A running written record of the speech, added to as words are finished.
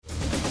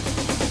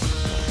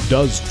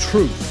Does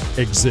truth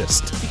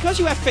exist? Because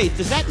you have faith,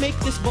 does that make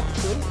this book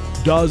true?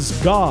 Does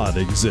God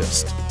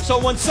exist? So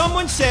when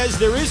someone says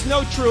there is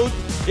no truth,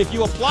 if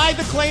you apply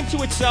the claim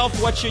to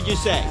itself, what should you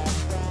say?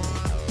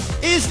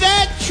 Is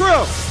that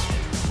true?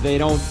 They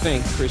don't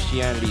think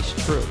Christianity's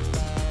true.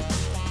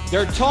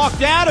 They're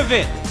talked out of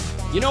it.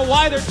 You know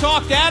why they're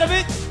talked out of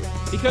it?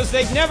 Because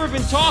they've never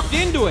been talked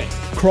into it.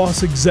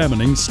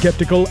 Cross-examining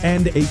skeptical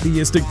and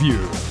atheistic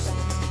views.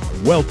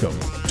 Welcome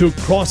to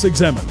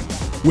Cross-Examine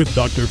with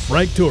Dr.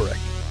 Frank Turek.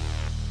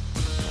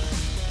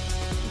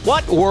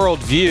 What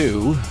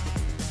worldview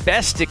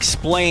best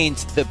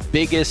explains the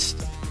biggest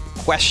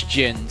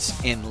questions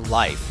in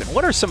life? And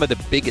what are some of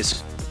the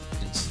biggest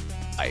questions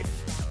in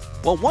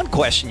life? Well, one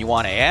question you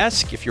want to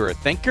ask if you're a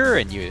thinker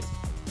and you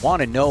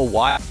want to know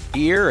why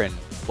you're here and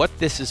what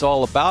this is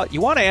all about,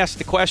 you want to ask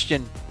the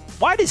question,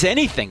 why does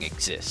anything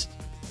exist?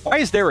 Why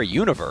is there a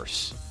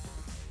universe?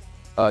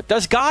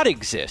 Does God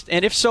exist?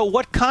 And if so,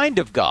 what kind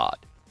of God?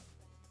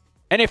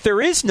 And if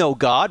there is no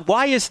God,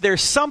 why is there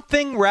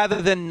something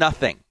rather than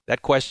nothing?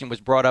 That question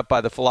was brought up by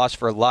the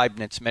philosopher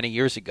Leibniz many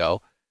years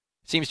ago.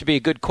 Seems to be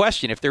a good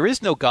question. If there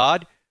is no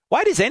God,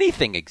 why does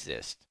anything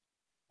exist?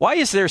 Why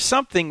is there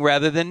something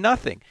rather than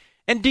nothing?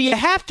 And do you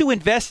have to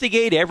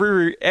investigate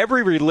every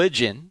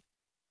religion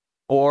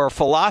or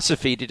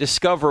philosophy to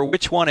discover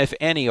which one, if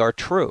any, are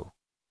true?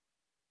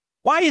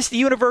 Why is the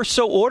universe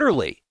so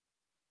orderly?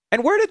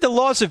 And where did the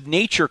laws of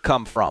nature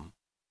come from?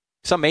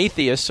 Some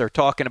atheists are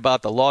talking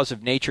about the laws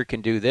of nature can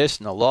do this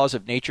and the laws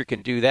of nature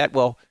can do that.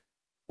 Well,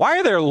 why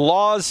are there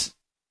laws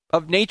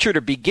of nature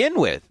to begin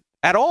with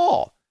at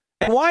all?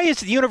 And why is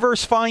the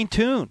universe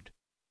fine-tuned?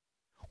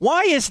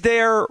 Why is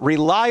there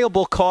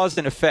reliable cause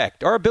and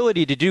effect? Our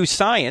ability to do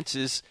science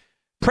is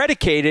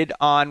predicated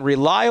on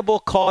reliable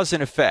cause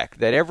and effect,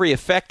 that every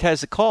effect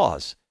has a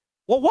cause.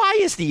 Well, why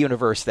is the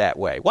universe that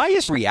way? Why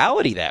is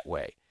reality that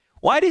way?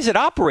 Why does it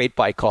operate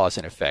by cause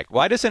and effect?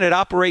 Why doesn't it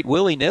operate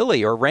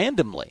willy-nilly or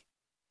randomly?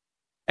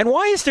 And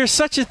why is there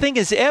such a thing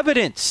as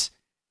evidence?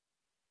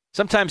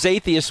 Sometimes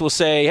atheists will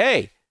say,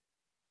 hey,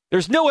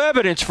 there's no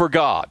evidence for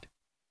God.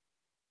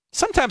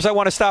 Sometimes I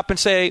want to stop and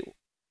say,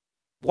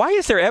 why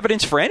is there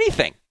evidence for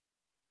anything?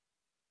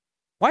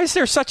 Why is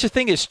there such a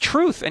thing as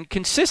truth and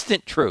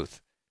consistent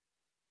truth?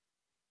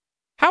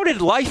 How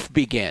did life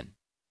begin?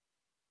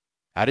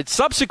 How did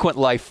subsequent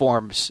life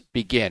forms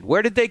begin?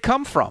 Where did they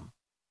come from?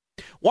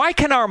 Why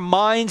can our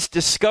minds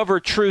discover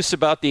truths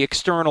about the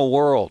external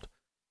world?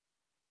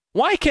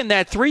 Why can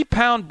that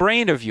 3-pound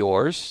brain of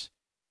yours,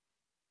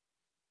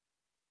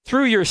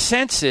 through your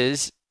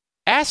senses,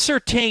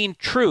 ascertain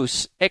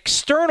truths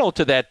external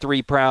to that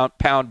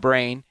 3-pound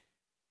brain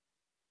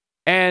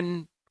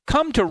and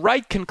come to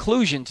right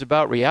conclusions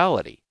about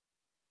reality?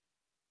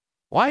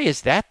 Why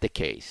is that the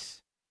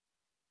case?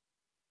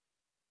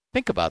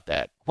 Think about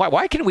that.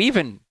 Why can we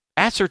even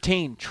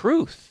ascertain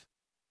truth?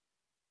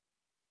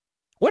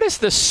 What is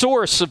the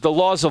source of the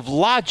laws of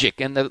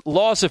logic and the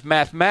laws of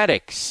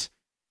mathematics?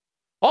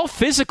 All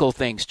physical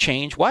things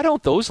change. Why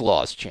don't those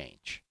laws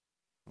change?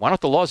 Why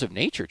don't the laws of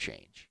nature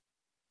change?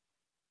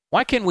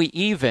 Why can we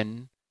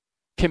even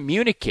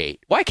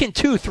communicate? Why can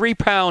 2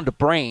 3-pound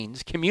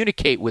brains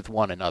communicate with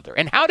one another?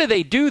 And how do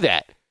they do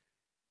that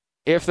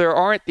if there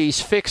aren't these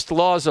fixed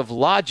laws of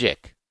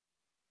logic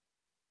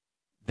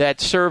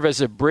that serve as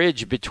a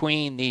bridge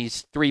between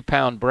these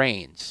 3-pound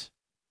brains?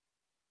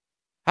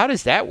 How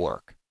does that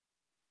work?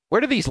 Where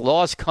do these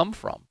laws come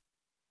from?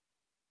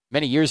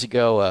 Many years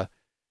ago,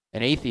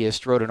 an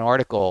atheist wrote an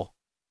article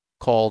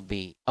called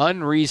The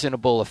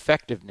Unreasonable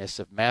Effectiveness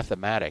of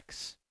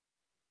Mathematics.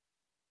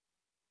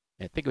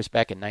 I think it was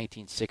back in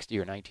 1960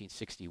 or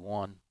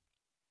 1961.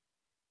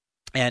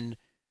 And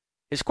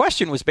his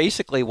question was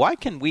basically, why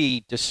can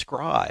we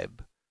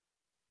describe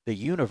the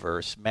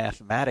universe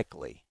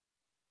mathematically?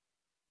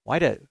 Why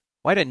do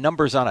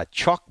numbers on a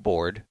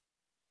chalkboard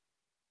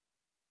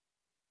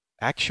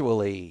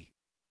actually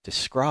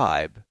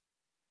describe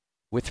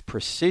with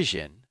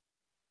precision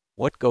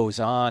what goes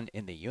on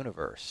in the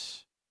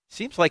universe?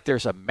 Seems like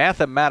there's a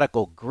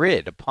mathematical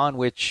grid upon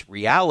which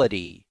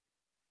reality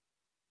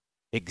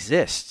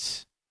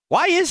exists.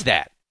 Why is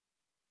that?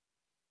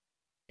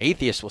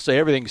 Atheists will say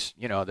everything's,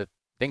 that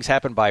things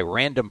happen by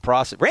random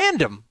process.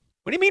 Random?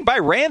 What do you mean by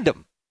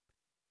random?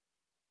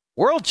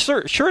 World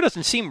sure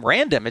doesn't seem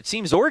random. It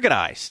seems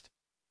organized.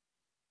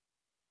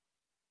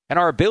 And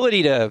our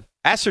ability to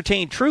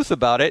ascertain truth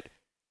about it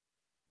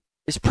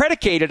is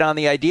predicated on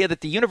the idea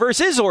that the universe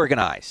is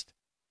organized.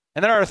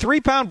 And then our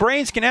 3-pound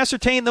brains can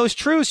ascertain those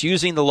truths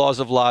using the laws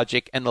of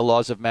logic and the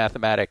laws of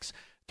mathematics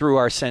through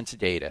our sense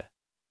data.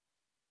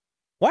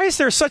 Why is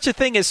there such a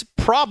thing as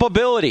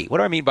probability? What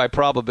do I mean by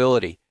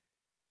probability?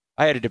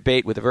 I had a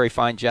debate with a very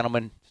fine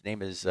gentleman. His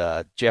name is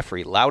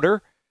Jeffrey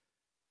Lauder.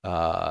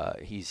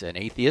 He's an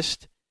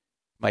atheist.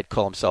 Might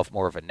call himself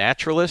more of a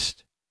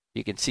naturalist.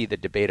 You can see the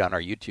debate on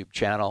our YouTube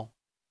channel.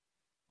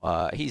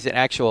 He's an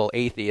actual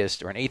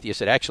atheist, or an atheist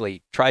that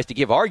actually tries to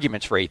give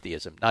arguments for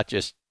atheism, not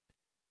just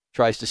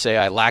tries to say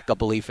I lack a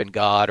belief in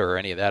God or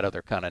any of that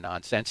other kind of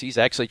nonsense. He's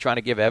actually trying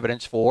to give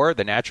evidence for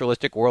the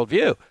naturalistic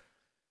worldview.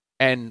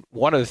 And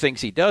one of the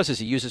things he does is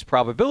he uses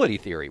probability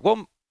theory.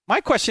 Well,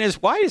 my question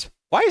is, why is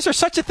there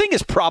such a thing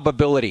as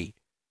probability?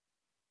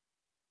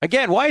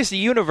 Again, why is the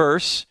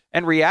universe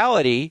and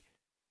reality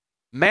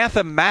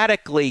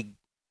mathematically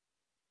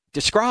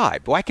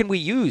described? Why can we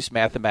use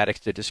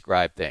mathematics to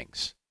describe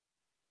things?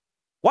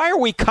 Why are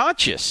we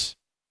conscious?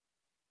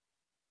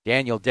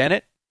 Daniel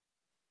Dennett,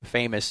 the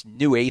famous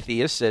new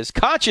atheist, says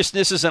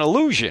consciousness is an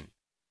illusion.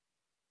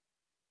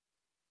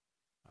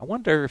 I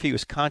wonder if he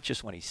was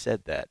conscious when he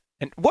said that.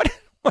 And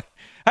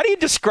how do you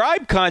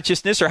describe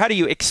consciousness, or how do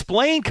you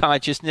explain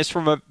consciousness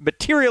from a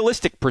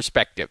materialistic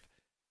perspective?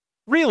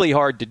 Really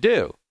hard to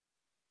do.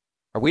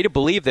 Are we to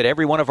believe that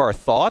every one of our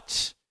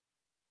thoughts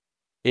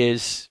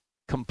is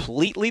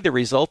completely the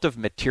result of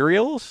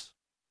materials,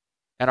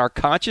 and our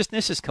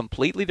consciousness is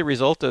completely the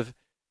result of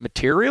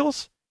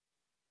materials?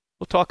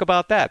 We'll talk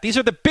about that. These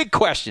are the big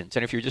questions.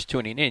 And if you're just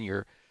tuning in,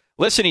 you're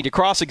listening to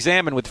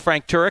Cross-Examine with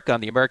Frank Turek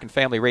on the American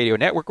Family Radio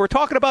Network. We're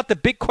talking about the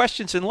big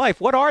questions in life.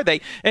 What are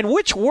they? And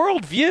which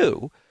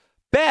worldview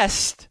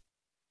best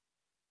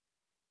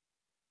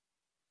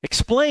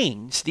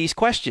explains these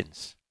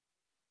questions?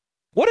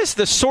 What is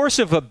the source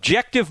of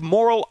objective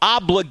moral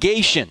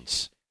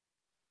obligations?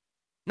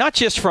 Not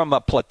just from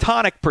a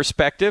Platonic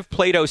perspective.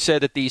 Plato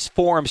said that these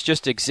forms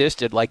just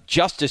existed, like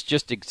justice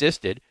just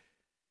existed.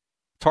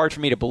 It's hard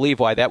for me to believe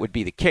why that would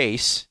be the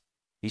case.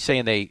 He's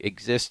saying they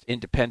exist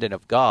independent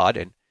of God.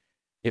 And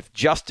if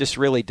justice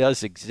really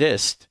does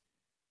exist,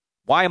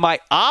 why am I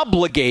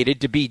obligated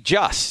to be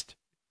just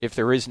if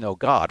there is no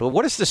God? Well,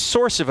 what is the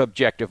source of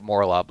objective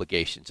moral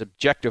obligations,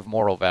 objective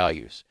moral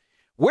values?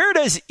 Where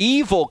does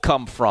evil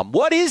come from?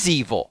 What is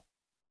evil?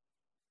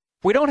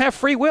 If we don't have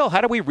free will,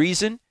 how do we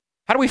reason?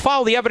 How do we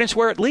follow the evidence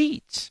where it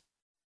leads?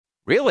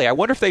 Really, I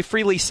wonder if they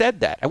freely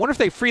said that. I wonder if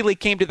they freely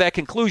came to that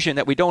conclusion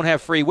that we don't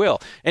have free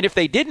will. And if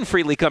they didn't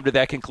freely come to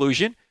that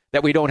conclusion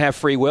that we don't have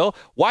free will,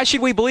 why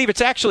should we believe it's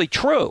actually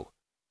true?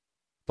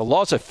 The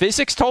laws of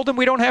physics told them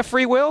we don't have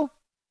free will?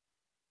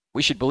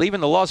 We should believe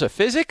in the laws of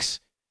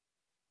physics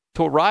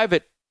to arrive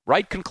at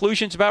right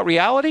conclusions about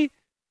reality?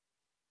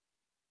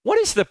 What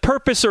is the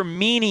purpose or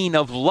meaning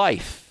of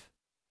life?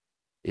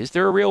 Is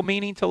there a real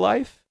meaning to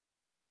life?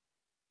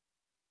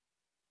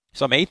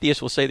 Some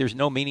atheists will say there's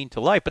no meaning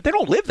to life, but they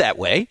don't live that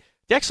way.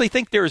 They actually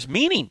think there's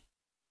meaning.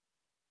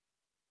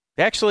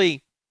 They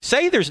actually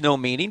say there's no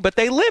meaning, but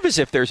they live as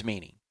if there's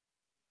meaning.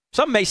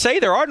 Some may say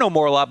there are no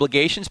moral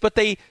obligations, but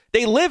they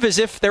live as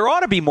if there ought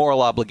to be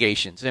moral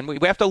obligations, and we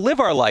have to live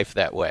our life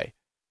that way.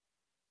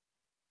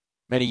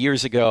 Many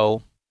years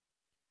ago,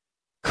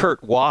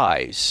 Kurt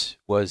Wise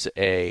was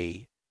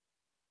a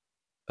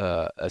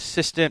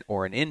assistant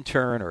or an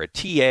intern or a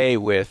TA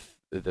with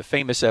the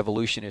famous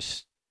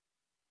evolutionist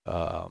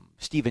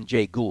Stephen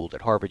Jay Gould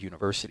at Harvard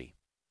University.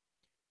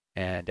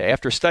 And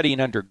after studying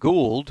under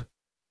Gould,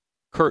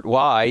 Kurt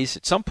Wise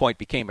at some point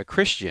became a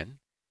Christian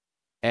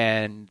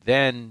and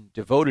then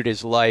devoted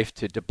his life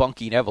to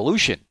debunking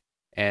evolution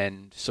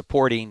and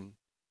supporting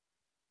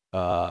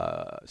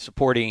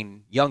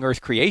young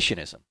Earth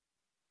creationism.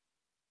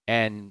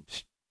 And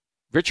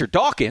Richard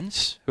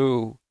Dawkins,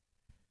 who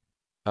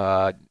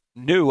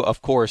knew,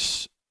 of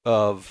course,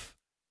 of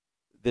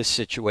this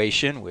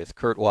situation with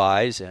Kurt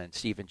Wise and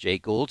Stephen Jay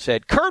Gould,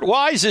 said, Kurt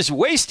Wise is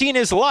wasting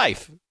his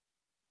life.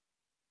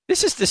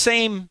 This is the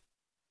same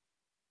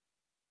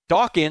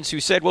Dawkins who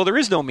said, well, there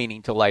is no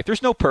meaning to life.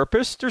 There's no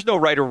purpose. There's no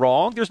right or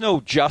wrong. There's no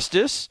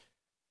justice.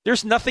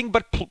 There's nothing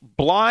but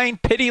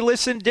blind,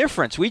 pitiless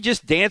indifference. We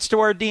just dance to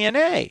our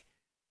DNA.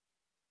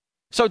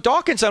 So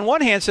Dawkins, on one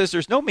hand, says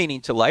there's no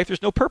meaning to life.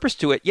 There's no purpose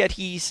to it. Yet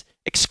he's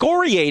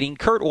excoriating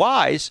Kurt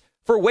Wise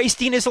for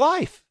wasting his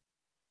life,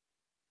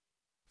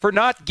 for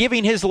not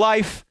giving his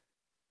life,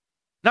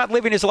 not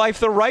living his life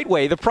the right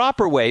way, the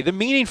proper way, the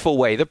meaningful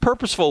way, the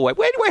purposeful way.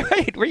 Wait.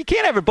 You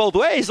can't have it both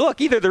ways. Look,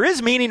 either there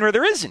is meaning or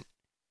there isn't.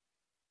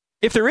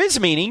 If there is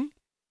meaning,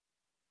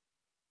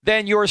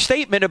 then your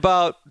statement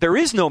about there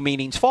is no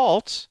meaning is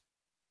false.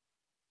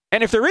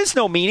 And if there is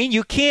no meaning,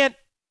 you can't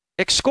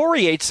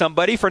excoriate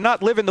somebody for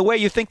not living the way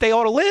you think they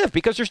ought to live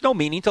because there's no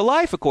meaning to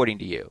life, according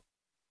to you.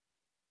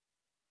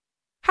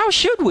 How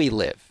should we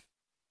live?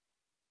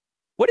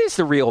 What is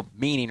the real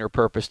meaning or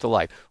purpose to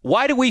life?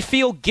 Why do we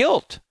feel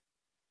guilt?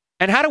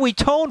 And how do we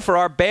atone for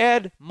our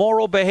bad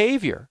moral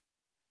behavior?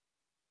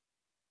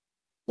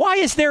 Why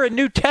is there a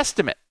New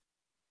Testament?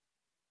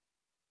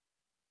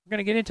 We're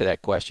going to get into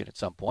that question at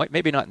some point.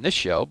 Maybe not in this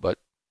show, but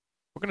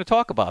we're going to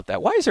talk about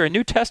that. Why is there a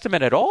New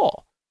Testament at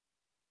all?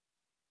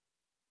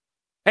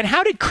 And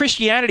how did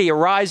Christianity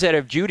arise out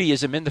of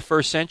Judaism in the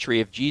first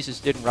century if Jesus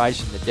didn't rise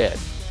from the dead?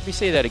 Let me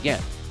say that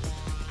again.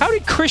 How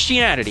did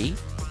Christianity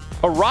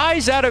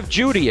arise out of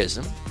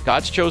Judaism,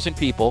 God's chosen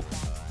people,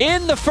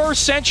 in the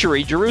first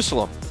century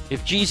Jerusalem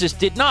if Jesus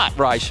did not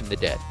rise from the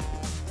dead?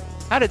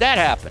 How did that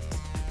happen?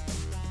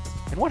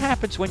 And what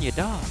happens when you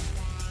die?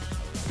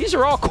 These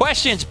are all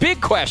questions,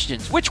 big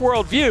questions. Which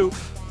worldview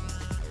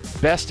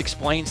best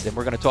explains them?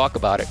 We're going to talk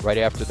about it right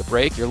after the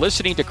break. You're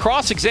listening to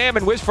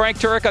Cross-Examine with Frank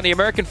Turek on the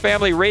American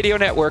Family Radio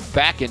Network.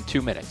 Back in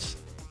 2 minutes.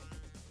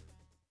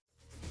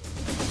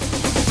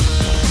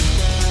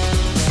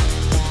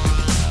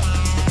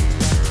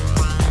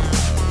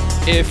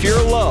 If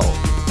you're low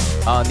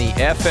on the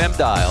FM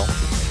dial,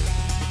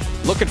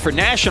 looking for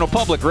National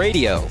Public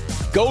Radio,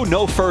 go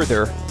no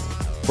further.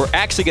 We're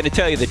actually going to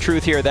tell you the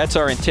truth here. That's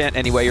our intent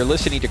anyway. You're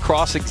listening to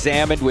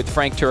Cross-Examined with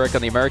Frank Turek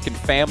on the American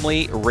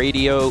Family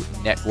Radio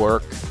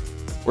Network.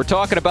 We're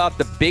talking about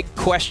the big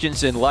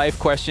questions in life,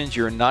 questions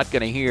you're not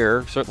going to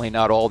hear, certainly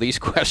not all these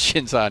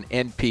questions on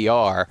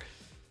NPR.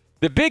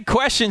 The big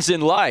questions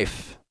in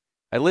life.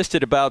 I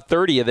listed about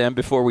 30 of them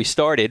before we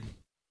started,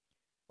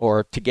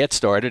 or to get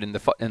started in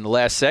the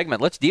last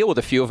segment. Let's deal with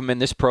a few of them in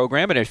this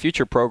program, and in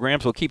future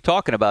programs we'll keep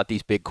talking about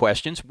these big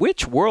questions.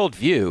 Which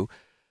worldview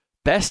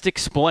best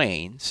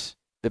explains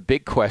the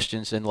big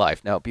questions in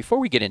life? Now, before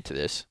we get into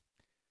this,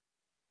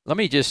 let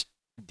me just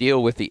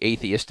deal with the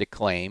atheistic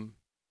claim,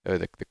 or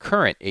the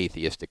current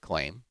atheistic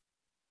claim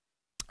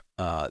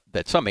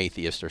that some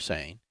atheists are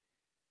saying,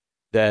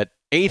 that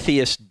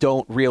atheists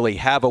don't really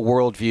have a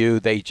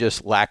worldview, they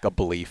just lack a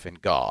belief in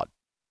God.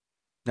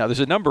 Now, there's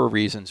a number of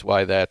reasons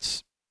why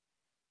that's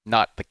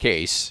not the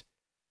case.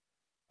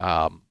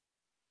 And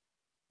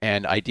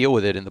I deal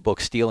with it in the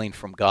book Stealing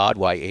from God,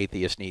 Why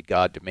Atheists Need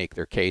God to Make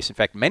Their Case. In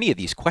fact, many of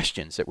these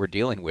questions that we're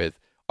dealing with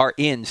are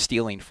in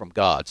Stealing from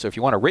God. So if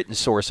you want a written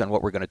source on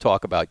what we're going to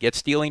talk about, get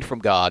Stealing from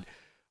God,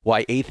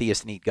 Why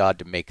Atheists Need God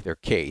to Make Their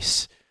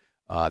Case.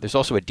 There's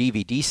also a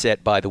DVD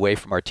set, by the way,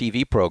 from our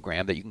TV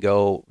program that you can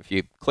go, if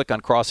you click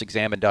on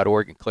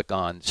crossexamine.org and click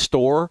on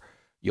store,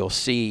 you'll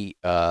see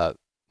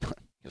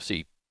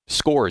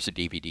scores of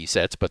DVD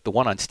sets, but the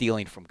one on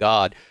Stealing from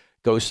God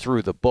goes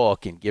through the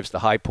book and gives the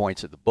high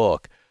points of the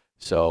book.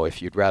 So if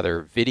you'd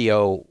rather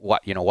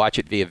watch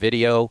it via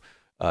video,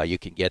 you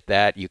can get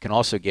that. You can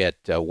also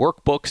get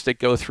workbooks that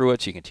go through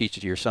it, so you can teach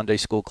it to your Sunday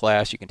school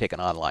class. You can take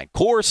an online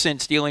course in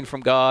Stealing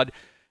from God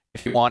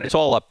if you want. It's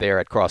all up there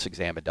at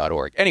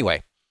crossexamine.org.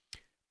 Anyway,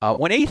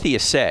 when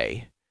atheists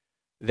say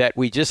that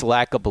we just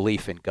lack a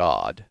belief in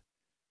God,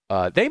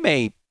 they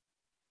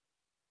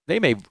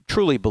may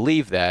truly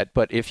believe that,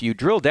 but if you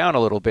drill down a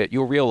little bit,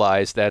 you'll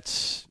realize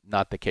that's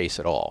not the case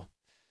at all.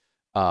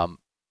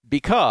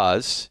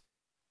 Because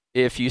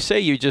if you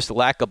say you just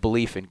lack a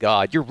belief in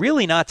God, you're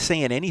really not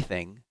saying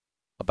anything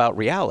about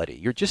reality.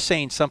 You're just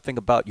saying something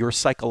about your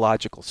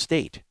psychological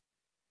state.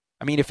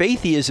 I mean, if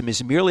atheism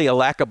is merely a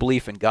lack of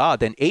belief in God,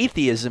 then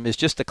atheism is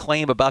just a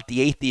claim about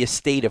the atheist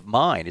state of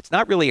mind. It's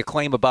not really a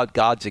claim about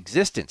God's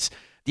existence.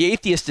 The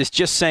atheist is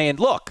just saying,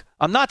 look,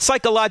 I'm not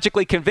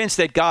psychologically convinced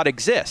that God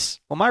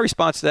exists. Well, my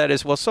response to that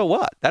is, well, so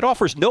what? That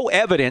offers no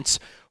evidence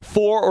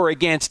for or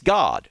against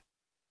God.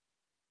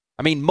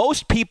 I mean,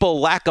 most people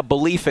lack a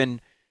belief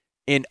in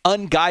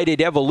unguided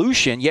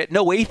evolution, yet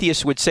no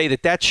atheist would say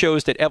that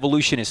shows that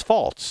evolution is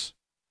false.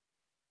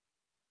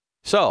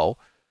 So,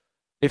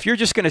 if you're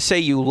just going to say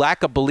you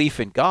lack a belief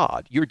in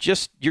God, you're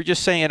just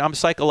saying I'm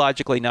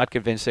psychologically not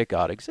convinced that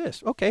God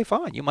exists. Okay,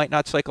 fine. You might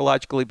not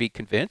psychologically be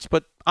convinced,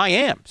 but I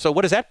am. So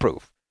what does that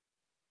prove?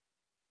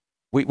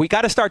 We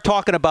got to start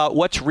talking about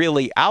what's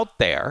really out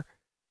there.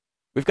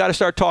 We've got to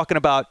start talking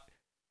about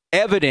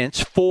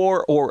evidence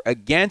for or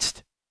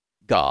against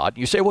God.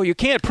 You say, well, you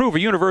can't prove a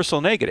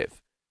universal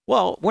negative.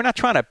 Well, we're not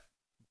trying to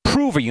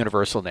prove a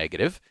universal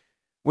negative.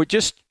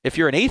 If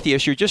you're an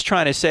atheist, you're just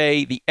trying to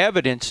say the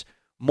evidence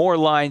more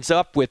lines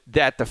up with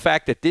the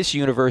fact that this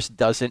universe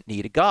doesn't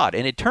need a God.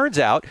 And it turns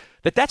out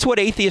that that's what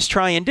atheists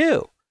try and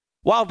do.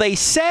 While they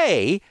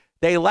say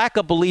they lack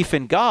a belief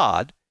in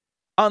God,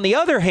 on the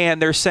other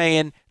hand, they're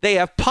saying they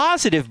have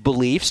positive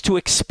beliefs to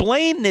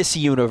explain this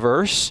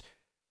universe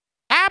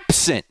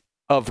absent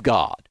of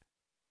God.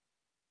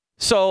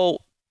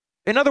 So,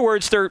 in other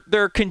words,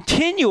 they're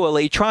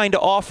continually trying to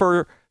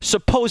offer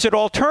supposed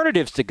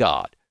alternatives to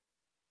God.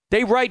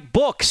 They write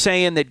books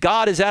saying that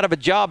God is out of a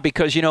job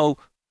because,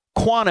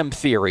 quantum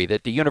theory,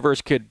 that the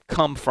universe could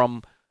come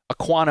from a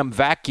quantum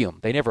vacuum.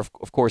 They never,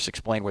 of course,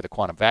 explain where the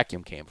quantum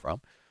vacuum came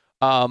from.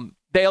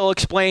 They'll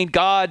explain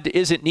God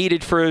isn't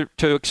needed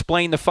to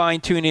explain the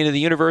fine-tuning of the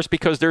universe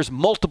because there's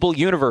multiple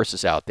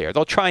universes out there.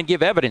 They'll try and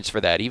give evidence for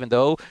that, even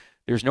though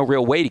there's no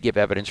real way to give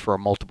evidence for a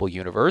multiple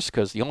universe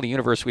because the only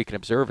universe we can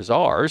observe is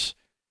ours.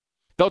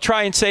 They'll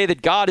try and say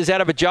that God is out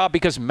of a job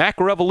because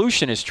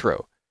macroevolution is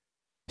true.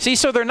 See,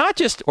 so they're not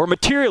just, or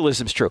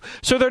materialism is true.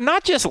 So they're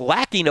not just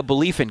lacking a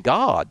belief in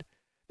God.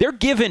 They're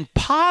given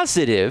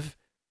positive,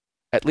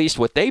 at least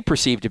what they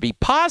perceive to be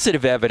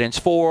positive evidence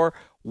for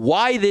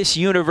why this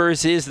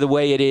universe is the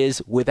way it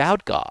is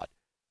without God.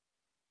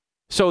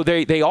 So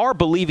they are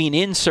believing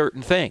in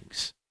certain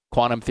things.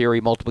 Quantum theory,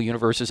 multiple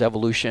universes,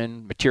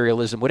 evolution,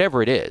 materialism,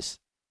 whatever it is.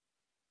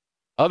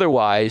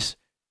 Otherwise,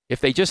 if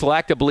they just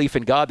lacked a belief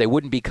in God, they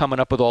wouldn't be coming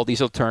up with all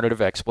these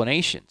alternative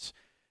explanations.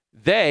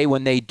 They,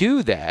 when they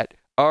do that,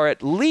 are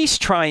at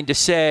least trying to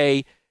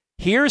say,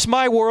 here's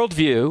my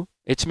worldview.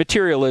 It's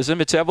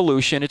materialism, it's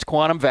evolution, it's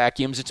quantum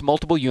vacuums, it's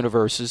multiple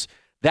universes.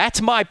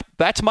 That's my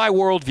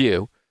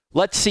worldview.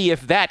 Let's see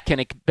if that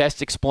can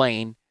best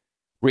explain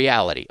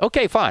reality.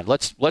 Okay, fine.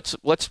 Let's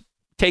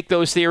take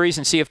those theories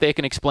and see if they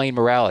can explain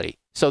morality.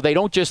 So they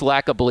don't just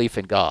lack a belief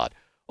in God.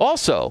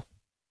 Also,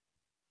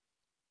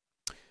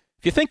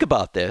 if you think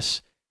about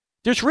this,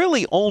 there's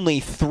really only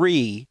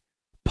three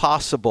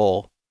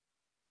possible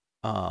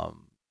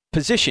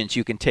positions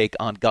you can take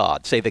on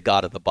God, say the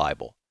God of the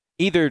Bible.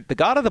 Either the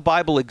God of the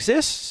Bible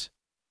exists,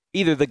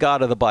 either the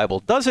God of the Bible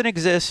doesn't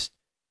exist,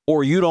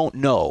 or you don't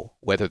know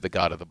whether the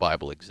God of the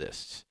Bible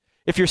exists.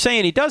 If you're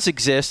saying he does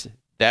exist,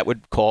 that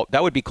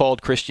would be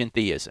called Christian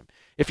theism.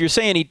 If you're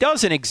saying he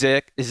doesn't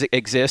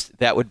exist,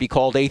 that would be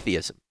called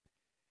atheism.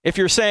 If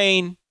you're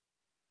saying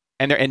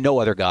and no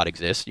other God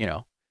exists,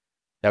 that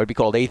would be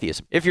called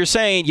atheism. If you're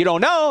saying you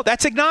don't know,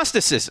 that's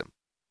agnosticism.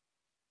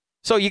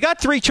 So you got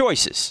three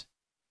choices.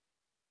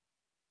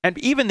 And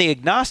even the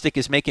agnostic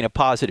is making a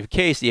positive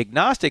case. The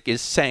agnostic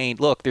is saying,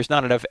 look, there's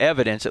not enough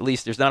evidence, at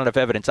least there's not enough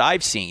evidence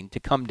I've seen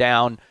to come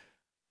down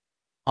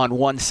on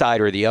one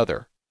side or the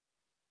other.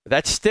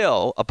 That's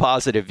still a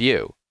positive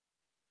view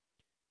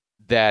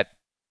that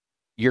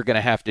you're going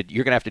to have to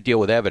deal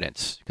with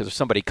evidence. Because if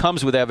somebody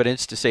comes with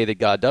evidence to say that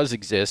God does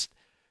exist,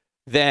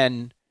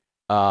 then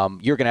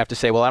you're going to have to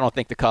say, well, I don't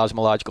think the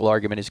cosmological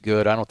argument is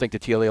good. I don't think the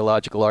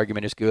teleological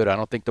argument is good. I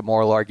don't think the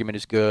moral argument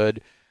is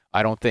good.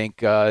 I don't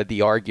think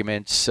the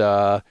arguments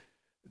that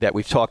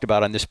we've talked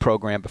about on this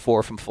program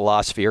before from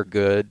philosophy are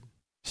good.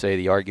 Say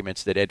the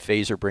arguments that Ed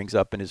Fazer brings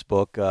up in his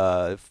book,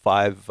 5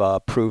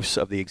 Proofs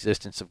of the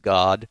Existence of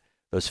God.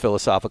 Those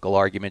philosophical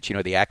arguments,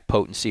 the act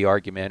potency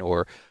argument,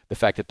 or the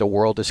fact that the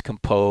world is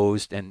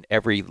composed and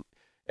every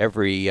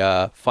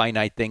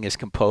finite thing is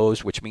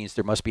composed, which means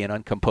there must be an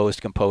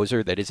uncomposed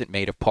composer that isn't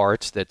made of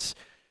parts, that's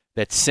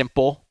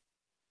simple.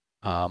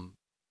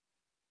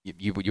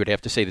 You would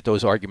have to say that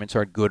those arguments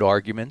aren't good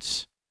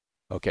arguments,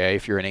 okay,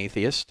 if you're an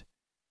atheist.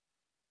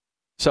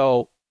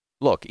 So,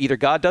 look, either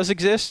God does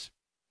exist,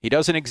 he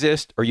doesn't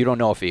exist, or you don't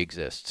know if he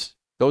exists.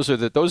 Those are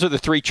the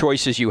three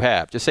choices you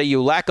have. To say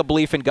you lack a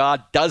belief in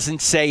God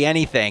doesn't say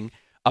anything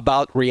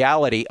about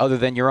reality other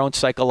than your own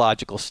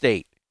psychological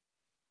state.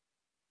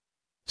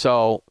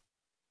 So,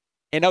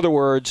 in other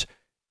words,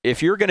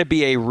 if you're going to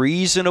be a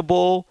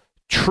reasonable,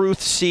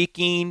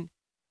 truth-seeking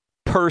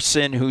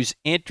person who's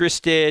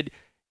interested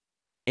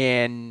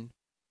in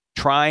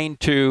trying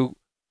to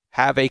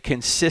have a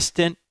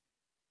consistent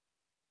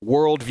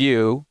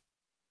worldview,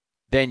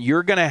 then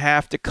you're going to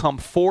have to come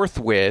forth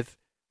with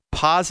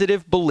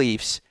positive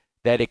beliefs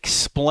that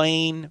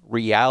explain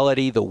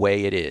reality the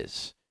way it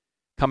is.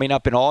 Coming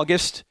up in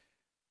August,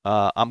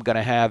 I'm going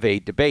to have a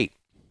debate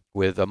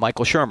with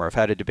Michael Shermer. I've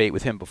had a debate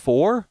with him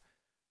before.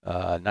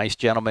 Nice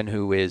gentleman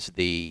who is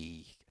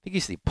I think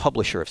he's the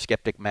publisher of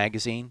Skeptic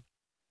Magazine.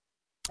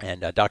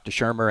 And Dr.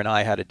 Shermer and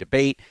I had a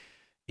debate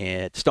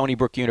at Stony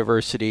Brook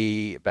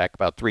University back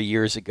about 3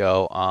 years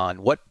ago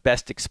on what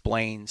best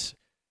explains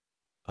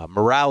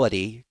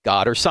morality,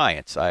 God or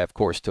science. I, of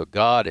course, took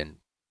God, and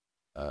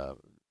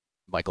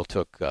Michael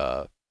took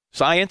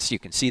science. You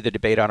can see the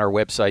debate on our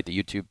website,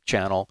 the YouTube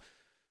channel,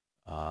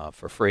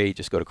 for free.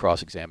 Just go to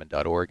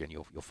crossexamine.org and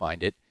you'll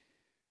find it.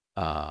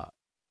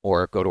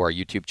 Or go to our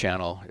YouTube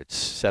channel. It's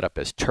set up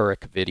as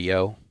Turek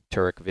Video.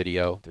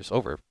 There's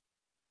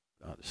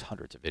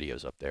hundreds of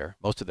videos up there.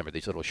 Most of them are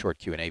these little short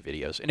Q&A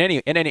videos. In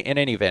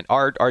any event,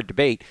 our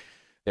debate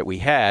that we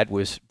had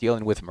was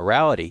dealing with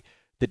morality.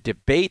 The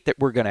debate that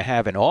we're going to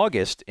have in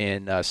August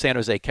in San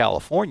Jose,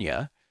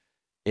 California,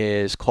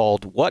 is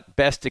called What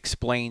Best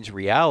Explains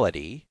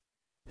Reality,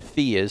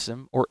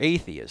 Theism or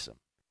Atheism?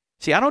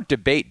 See, I don't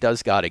debate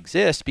does God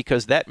exist,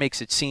 because that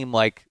makes it seem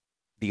like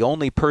the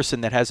only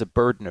person that has a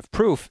burden of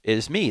proof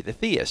is me, the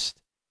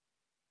theist.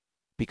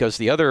 Because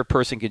the other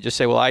person can just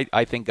say, well,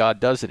 I think God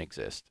doesn't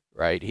exist,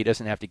 right? He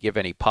doesn't have to give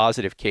any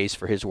positive case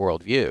for his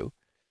worldview.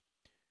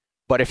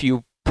 But if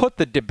you put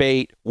the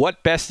debate,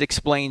 what best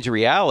explains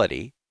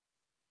reality,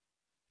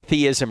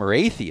 theism or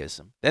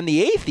atheism, then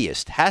the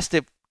atheist has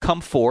to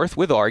come forth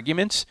with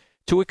arguments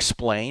to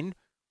explain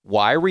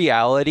why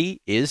reality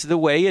is the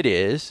way it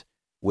is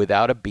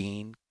without a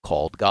being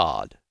called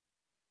God.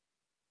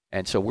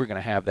 And so we're going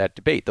to have that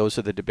debate. Those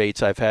are the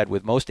debates I've had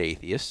with most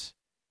atheists.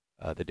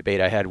 The debate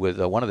I had with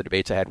one of the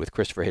debates I had with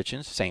Christopher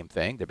Hitchens, same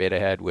thing. Debate I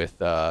had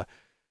with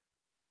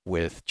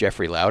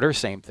Jeffrey Lauder,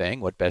 same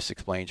thing. What best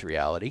explains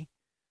reality?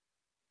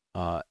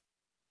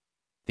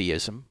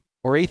 Theism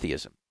or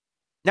atheism?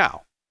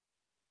 Now,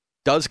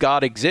 does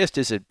God exist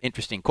is an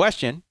interesting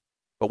question,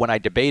 but when I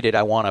debate it,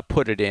 I want to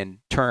put it in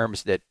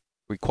terms that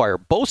require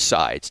both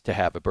sides to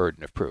have a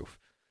burden of proof.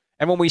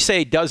 And when we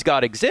say, does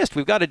God exist,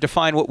 we've got to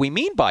define what we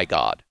mean by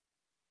God,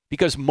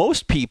 because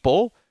most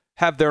people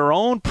have their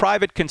own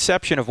private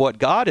conception of what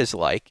God is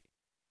like.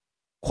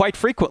 Quite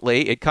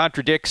frequently, it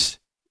contradicts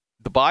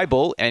the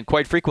Bible, and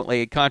quite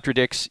frequently, it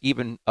contradicts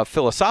even a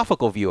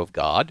philosophical view of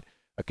God,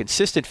 a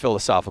consistent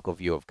philosophical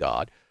view of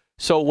God.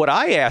 So what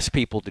I ask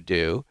people to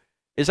do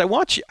is I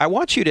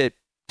want you to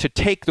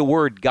take the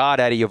word God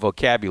out of your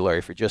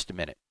vocabulary for just a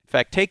minute. In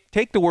fact,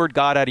 take the word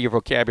God out of your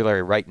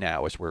vocabulary right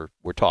now as we're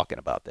talking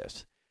about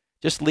this.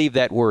 Just leave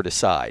that word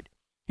aside.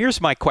 Here's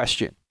my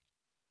question.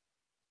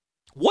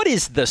 What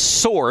is the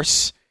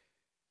source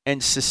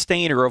and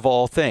sustainer of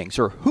all things?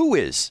 Or who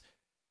is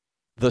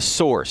the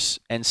source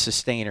and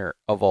sustainer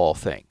of all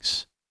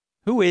things?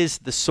 Who is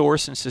the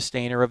source and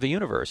sustainer of the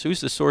universe?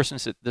 Who's the source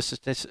and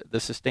the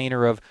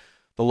sustainer of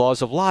the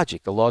laws of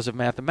logic, the laws of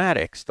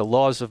mathematics, the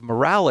laws of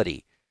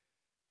morality,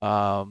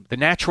 the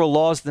natural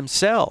laws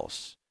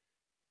themselves.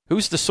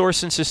 Who's the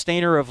source and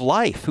sustainer of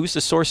life? Who's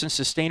the source and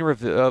sustainer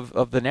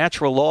of the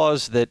natural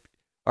laws that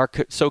are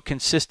so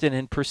consistent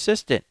and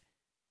persistent?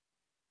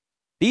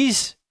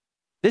 This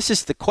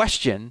is the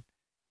question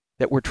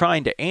that we're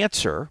trying to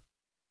answer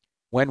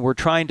when we're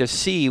trying to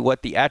see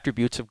what the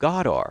attributes of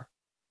God are.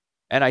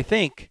 And I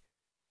think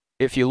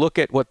if you look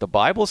at what the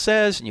Bible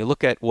says and you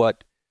look at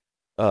what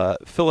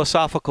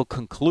philosophical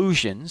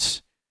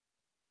conclusions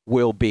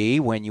will be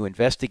when you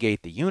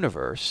investigate the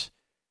universe,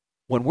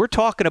 when we're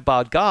talking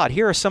about God,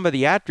 here are some of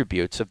the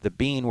attributes of the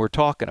being we're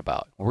talking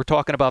about. When we're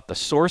talking about the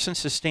source and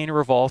sustainer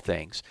of all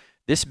things,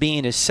 this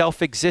being is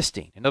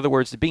self-existing. In other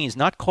words, the being is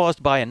not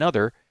caused by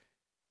another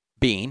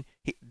being.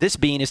 This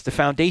being is the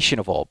foundation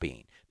of all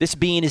being. This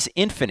being is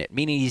infinite,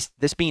 meaning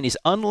this being is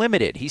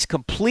unlimited. He's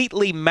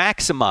completely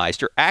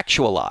maximized or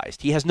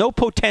actualized. He has no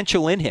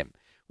potential in him.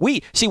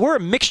 We're a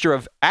mixture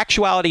of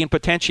actuality and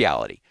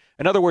potentiality.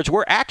 In other words,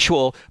 we're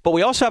actual, but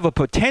we also have a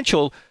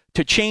potential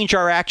to change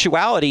our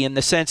actuality in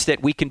the sense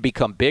that we can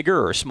become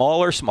bigger or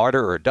smaller,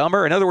 smarter or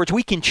dumber. In other words,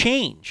 we can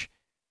change.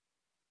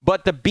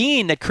 But the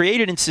being that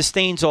created and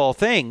sustains all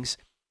things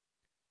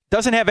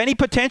doesn't have any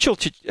potential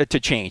to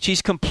change.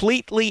 He's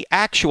completely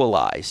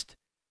actualized.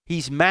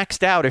 He's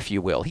maxed out, if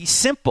you will. He's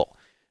simple,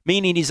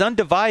 meaning he's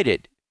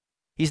undivided.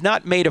 He's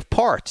not made of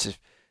parts.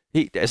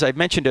 As I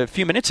mentioned a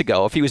few minutes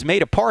ago, if he was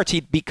made of parts,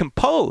 he'd be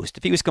composed.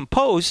 If he was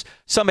composed,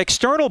 some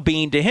external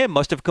being to him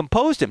must have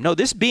composed him. No,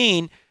 this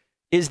being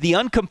is the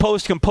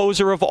uncomposed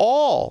composer of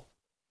all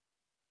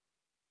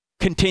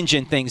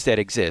contingent things that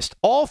exist.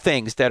 All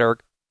things that are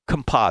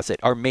composite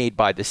are made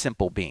by the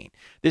simple being.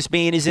 This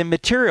being is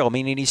immaterial,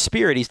 meaning he's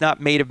spirit. He's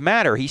not made of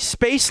matter. He's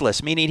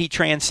spaceless, meaning he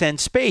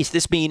transcends space.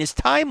 This being is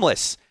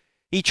timeless.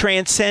 He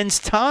transcends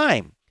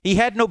time. He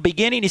had no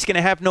beginning. He's going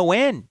to have no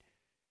end.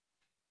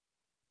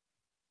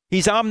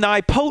 He's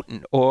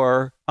omnipotent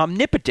or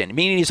omnipotent,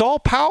 meaning he's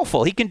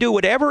all-powerful. He can do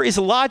whatever is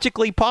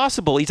logically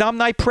possible. He's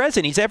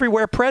omnipresent. He's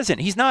everywhere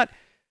present. He's not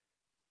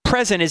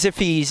present as if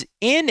he's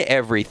in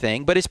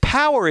everything, but his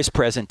power is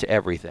present to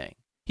everything.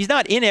 He's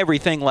not in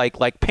everything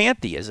like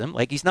pantheism.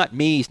 Like he's not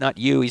me, he's not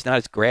you, he's not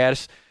his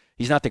grass,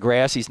 he's not the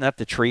grass, he's not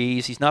the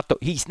trees, he's not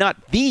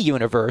the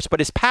universe, but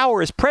his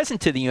power is present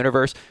to the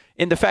universe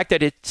in the fact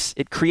that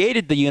it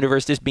created the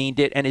universe, this being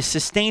did, and is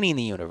sustaining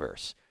the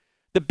universe.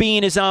 The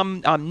being is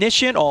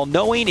omniscient,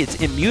 all-knowing,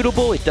 it's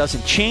immutable, it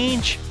doesn't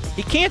change.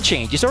 He can't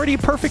change. He's already a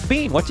perfect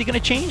being. What's he going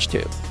to change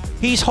to?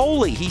 He's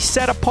holy, he's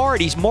set apart,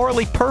 he's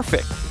morally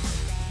perfect.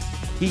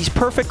 He's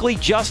perfectly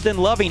just and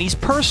loving. He's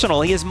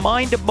personal. He has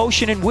mind,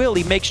 emotion, and will.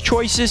 He makes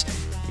choices.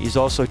 He's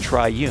also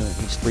triune.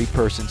 He's three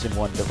persons in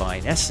one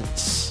divine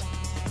essence.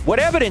 What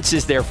evidence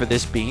is there for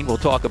this being? We'll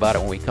talk about it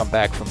when we come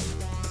back from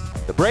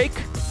the break.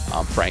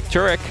 I'm Frank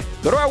Turek.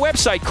 Go to our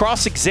website,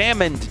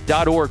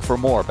 crossexamined.org, for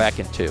more. Back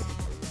in 2.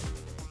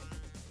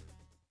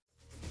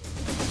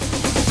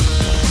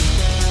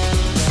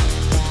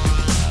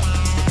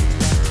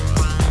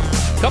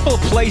 Couple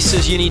of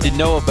places you need to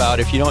know about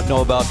if you don't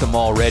know about them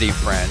already,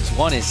 friends.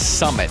 One is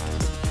Summit.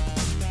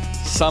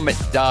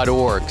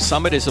 Summit.org.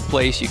 Summit is a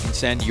place you can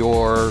send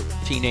your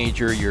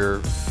teenager, your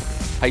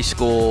high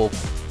schooler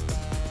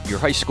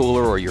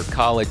or your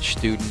college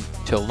student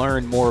to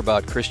learn more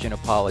about Christian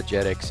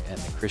apologetics and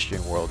the Christian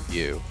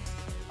worldview.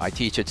 I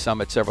teach at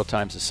Summit several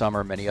times a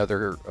summer. Many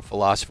other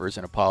philosophers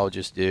and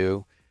apologists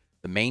do.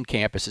 The main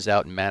campus is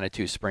out in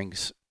Manitou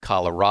Springs,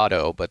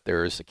 Colorado, but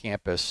there's a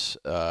campus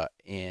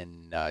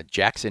in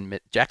Jackson,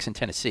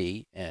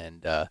 Tennessee,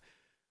 and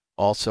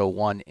also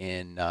one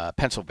in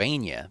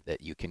Pennsylvania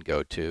that you can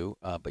go to.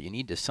 But you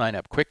need to sign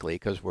up quickly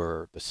because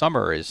the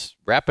summer is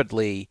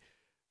rapidly,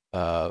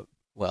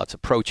 it's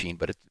approaching,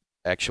 but it's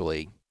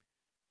actually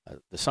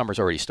the summer's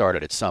already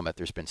started at Summit.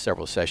 There's been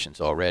several sessions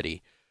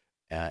already,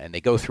 and they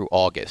go through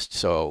August.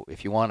 So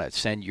if you want to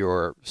send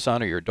your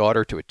son or your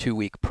daughter to a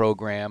 2-week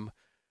program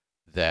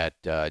that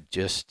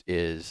just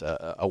is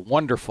a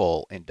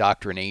wonderful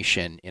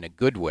indoctrination in a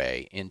good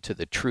way into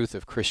the truth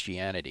of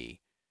Christianity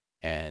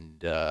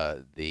and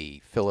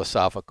the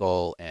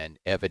philosophical and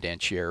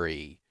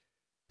evidentiary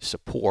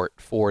support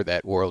for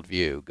that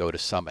worldview, go to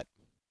Summit.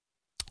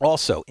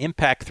 Also,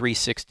 Impact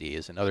 360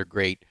 is another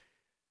great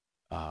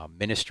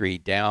ministry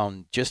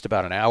down just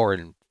about an hour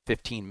and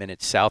 15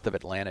 minutes south of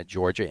Atlanta,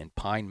 Georgia, in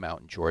Pine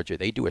Mountain, Georgia.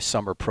 They do a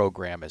summer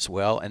program as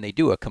well, and they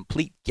do a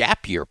complete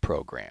gap year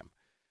program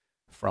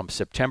from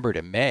September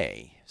to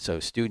May. So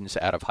students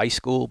out of high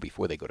school,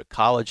 before they go to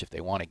college, if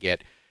they want to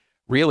get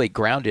really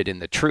grounded in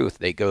the truth,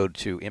 they go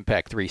to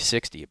Impact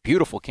 360, a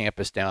beautiful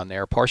campus down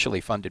there,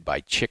 partially funded by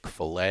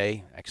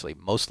Chick-fil-A, actually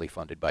mostly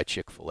funded by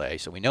Chick-fil-A.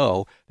 So we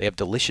know they have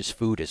delicious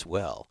food as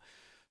well.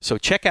 So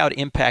check out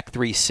Impact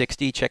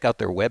 360. Check out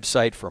their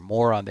website for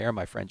more on there.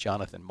 My friend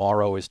Jonathan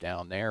Morrow is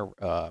down there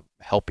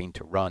helping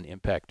to run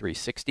Impact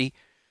 360.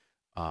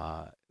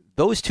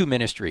 Those two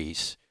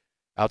ministries,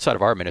 outside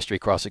of our ministry,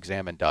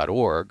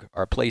 crossexamined.org,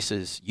 are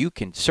places you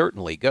can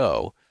certainly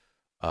go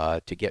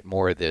to get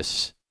more of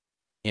this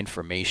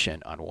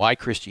information on why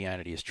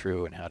Christianity is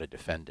true and how to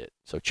defend it.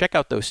 So check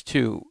out those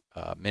two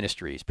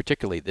ministries,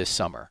 particularly this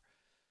summer.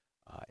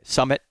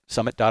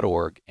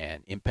 Summit.org,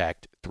 and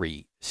Impact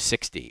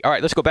 360. All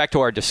right, let's go back to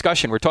our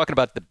discussion. We're talking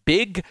about the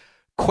big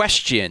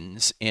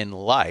questions in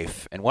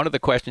life. And one of the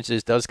questions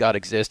is, does God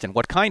exist and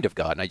what kind of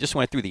God? And I just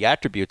went through the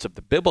attributes of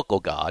the biblical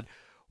God,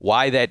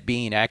 why that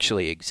being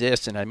actually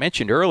exists. And I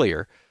mentioned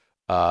earlier,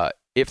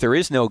 if there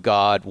is no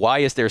God, why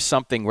is there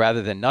something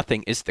rather than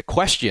nothing is the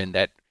question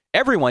that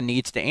everyone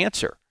needs to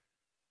answer.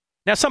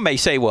 Now, some may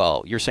say,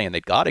 well, you're saying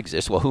that God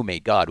exists. Well, who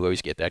made God? We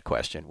always get that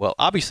question. Well,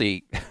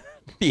 obviously,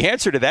 the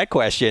answer to that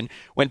question,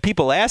 when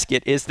people ask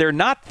it, is they're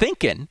not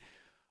thinking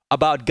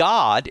about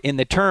God in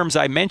the terms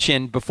I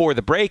mentioned before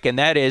the break, and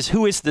that is,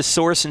 who is the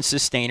source and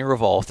sustainer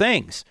of all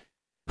things?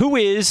 Who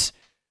is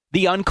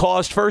the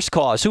uncaused first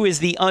cause? Who is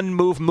the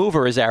unmoved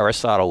mover, as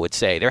Aristotle would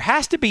say? There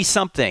has to be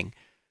something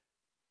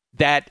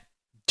that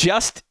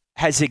just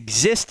has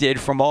existed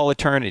from all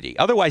eternity.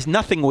 Otherwise,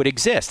 nothing would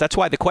exist. That's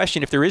why the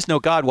question, if there is no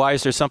God, why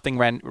is there something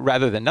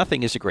rather than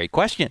nothing, is a great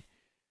question.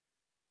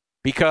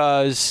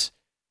 Because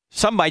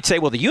some might say,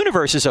 well, the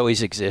universe has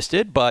always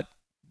existed, but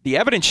the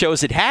evidence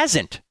shows it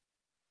hasn't.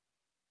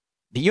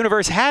 The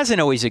universe hasn't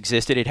always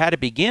existed. It had a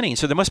beginning.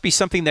 So there must be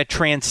something that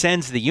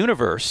transcends the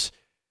universe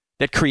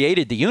that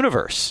created the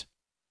universe.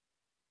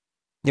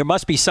 There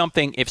must be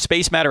something, if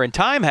space, matter, and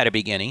time had a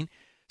beginning,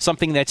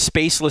 something that's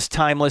spaceless,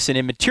 timeless, and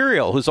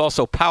immaterial, who's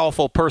also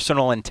powerful,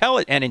 personal,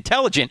 and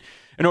intelligent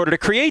in order to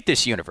create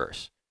this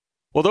universe.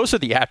 Well, those are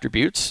the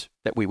attributes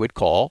that we would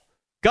call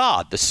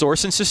God, the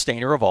source and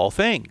sustainer of all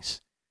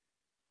things.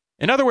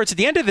 In other words, at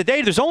the end of the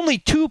day, there's only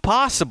two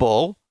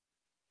possible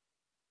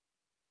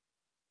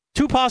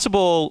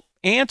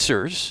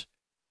answers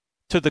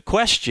to the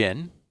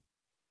question,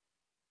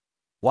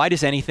 why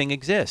does anything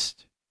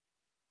exist?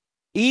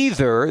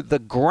 Either the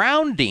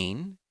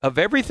grounding of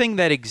everything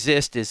that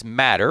exists is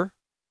matter,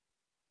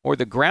 or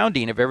the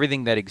grounding of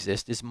everything that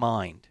exists is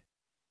mind.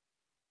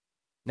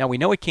 Now, we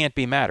know it can't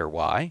be matter.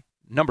 Why?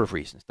 A number of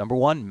reasons. Number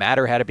one,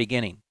 matter had a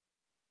beginning.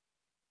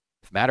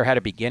 If matter had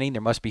a beginning,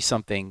 there must be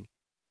something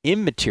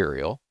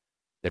immaterial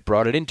that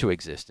brought it into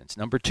existence.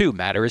 Number two,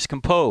 matter is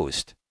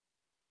composed.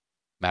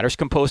 Matter is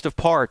composed of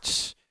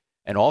parts,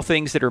 and all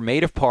things that are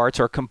made of parts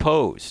are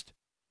composed.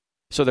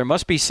 So there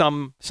must be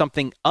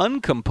something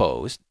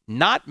uncomposed,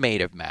 not made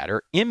of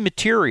matter,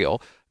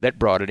 immaterial, that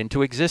brought it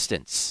into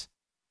existence.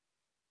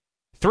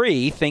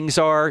 Three, things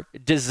are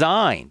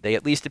designed. They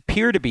at least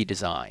appear to be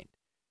designed.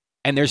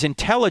 And there's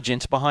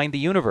intelligence behind the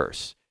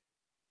universe.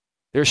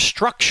 There's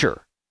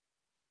structure.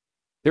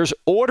 There's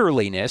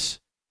orderliness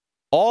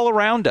all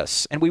around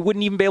us. And we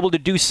wouldn't even be able to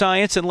do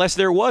science unless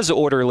there was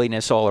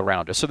orderliness all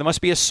around us. So there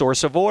must be a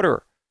source of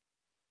order.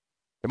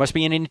 There must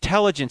be an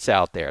intelligence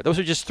out there. Those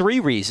are just three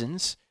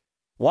reasons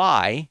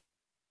why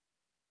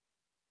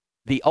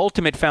the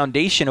ultimate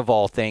foundation of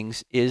all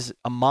things is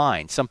a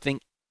mind,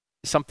 something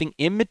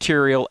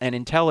immaterial and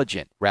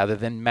intelligent rather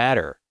than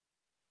matter,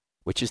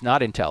 which is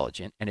not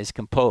intelligent and is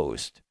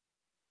composed.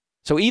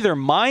 So either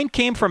mind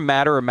came from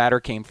matter or matter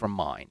came from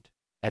mind.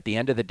 At the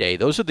end of the day,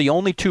 those are the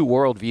only two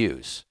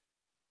worldviews.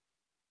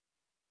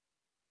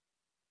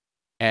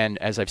 And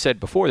as I've said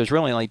before, there's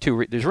really only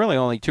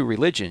two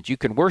religions. You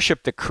can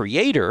worship the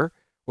Creator,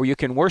 or you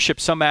can worship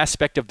some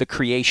aspect of the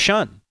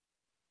creation.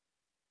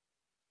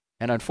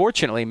 And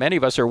unfortunately, many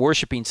of us are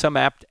worshiping some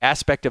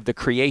aspect of the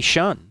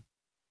creation.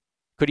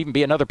 Could even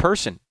be another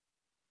person.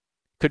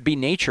 Could be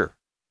nature.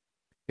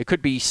 It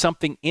could be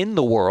something in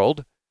the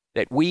world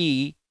that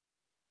we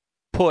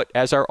put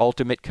as our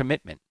ultimate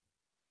commitment.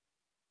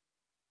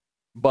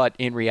 But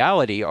in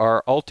reality,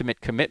 our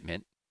ultimate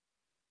commitment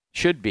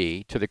should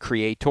be to the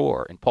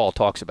Creator. And Paul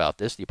talks about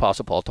this. The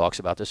Apostle Paul talks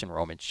about this in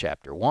Romans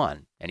chapter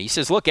 1. And he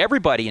says, look,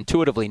 everybody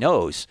intuitively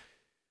knows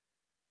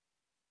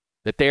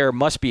that there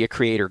must be a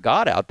creator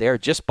God out there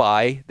just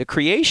by the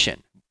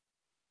creation.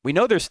 We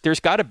know there's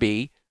got to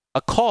be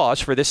a cause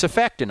for this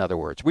effect, in other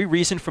words. We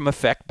reason from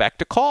effect back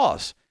to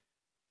cause.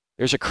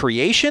 There's a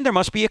creation, there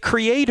must be a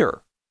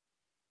creator.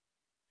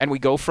 And we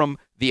go from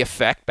the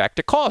effect back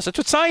to cause. That's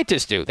what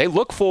scientists do. They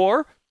look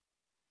for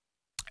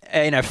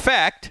an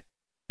effect,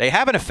 they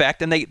have an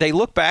effect, and they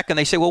look back and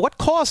they say, well, what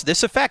caused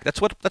this effect?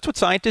 That's what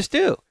scientists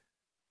do.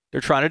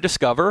 They're trying to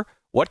discover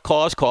what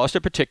caused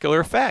a particular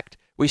effect.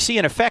 We see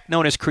an effect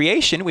known as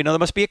creation. We know there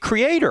must be a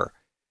creator.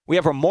 We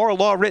have a moral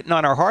law written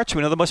on our hearts.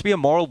 We know there must be a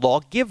moral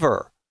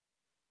lawgiver.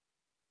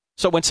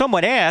 So when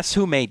someone asks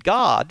who made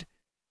God,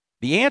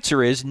 the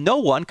answer is no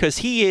one, because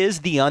he is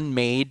the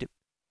unmade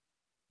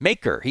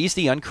maker. He's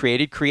the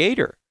uncreated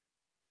creator.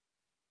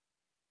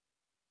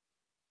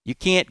 You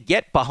can't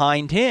get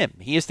behind him.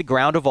 He is the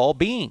ground of all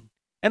being.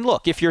 And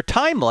look, if you're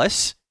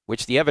timeless,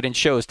 which the evidence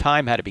shows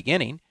time had a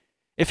beginning,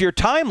 if you're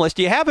timeless,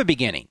 do you have a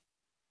beginning?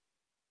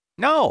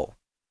 No.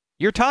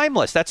 You're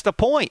timeless. That's the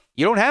point.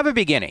 You don't have a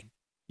beginning.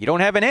 You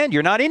don't have an end.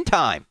 You're not in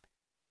time.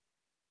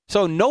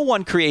 So no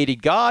one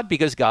created God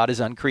because God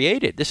is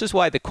uncreated. This is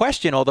why the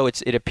question, although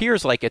it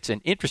appears like it's an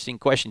interesting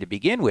question to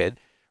begin with,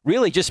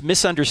 really just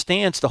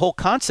misunderstands the whole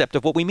concept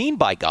of what we mean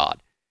by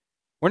God.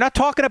 We're not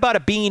talking about a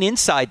being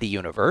inside the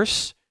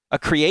universe, a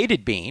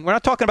created being. We're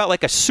not talking about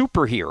like a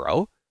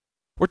superhero.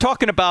 We're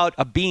talking about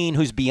a being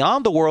who's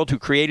beyond the world, who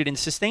created and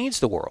sustains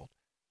the world,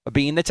 a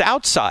being that's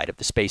outside of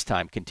the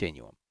space-time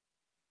continuum.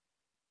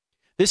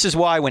 This is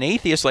why when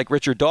atheists like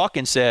Richard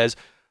Dawkins says,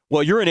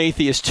 well, you're an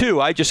atheist too,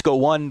 I just go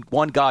one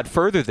God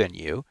further than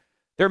you,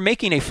 they're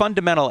making a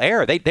fundamental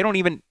error. They don't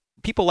even,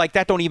 people like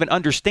that don't even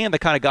understand the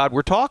kind of God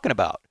we're talking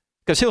about.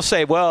 Because he'll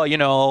say, well, you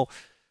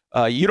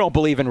don't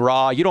believe in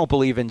Ra, you don't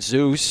believe in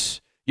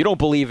Zeus, you don't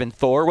believe in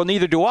Thor. Well,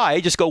 neither do I.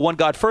 I just go one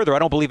God further. I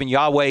don't believe in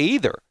Yahweh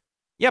either.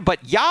 Yeah,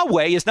 but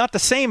Yahweh is not the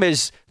same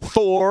as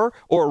Thor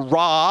or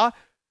Ra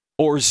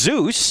or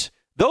Zeus.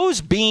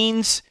 Those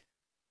beings,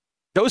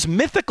 those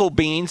mythical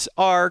beings,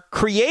 are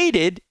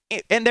created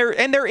and they're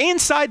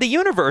inside the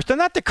universe. They're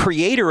not the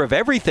creator of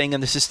everything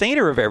and the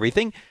sustainer of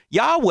everything.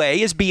 Yahweh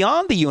is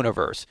beyond the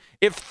universe.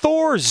 If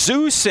Thor,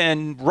 Zeus,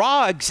 and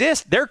Ra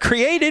exist, they're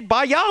created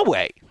by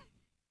Yahweh.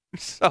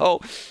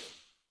 So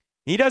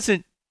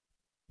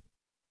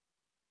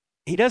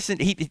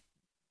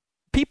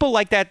people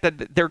like that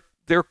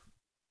they're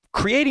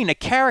creating a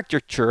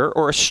caricature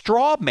or a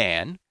straw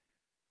man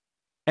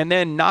and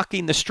then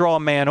knocking the straw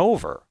man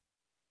over,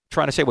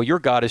 trying to say, well, your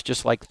God is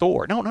just like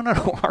Thor. No.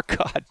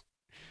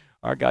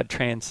 Our God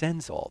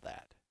transcends all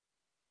that.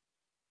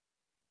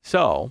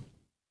 So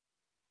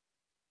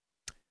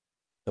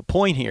the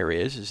point here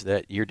is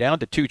that you're down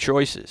to two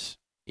choices,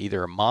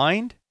 either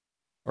mind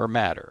or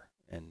matter.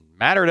 And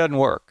matter doesn't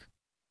work.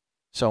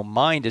 So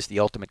mind is the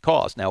ultimate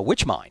cause. Now,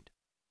 which mind?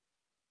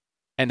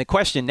 And the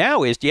question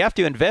now is, do you have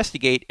to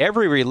investigate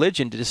every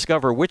religion to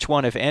discover which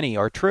one, if any,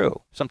 are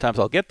true? Sometimes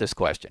I'll get this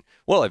question.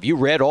 Well, have you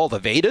read all the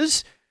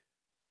Vedas?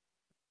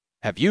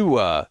 Have you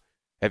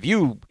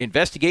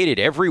investigated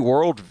every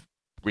world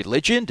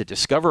religion to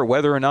discover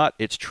whether or not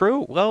it's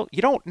true? Well,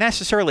 you don't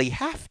necessarily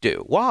have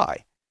to.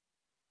 Why?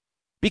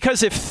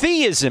 Because if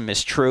theism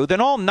is true,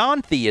 then all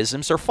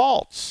non-theisms are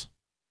false.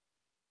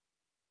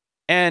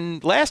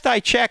 And last I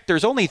checked,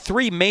 there's only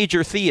 3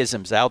 major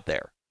theisms out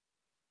there: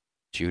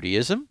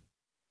 Judaism,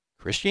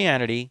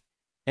 Christianity,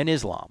 and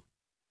Islam.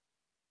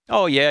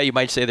 Oh, yeah, you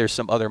might say there's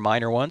some other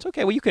minor ones.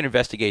 Okay, well, you can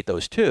investigate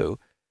those too.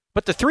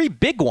 But the 3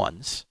 big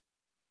ones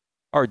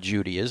are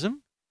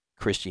Judaism,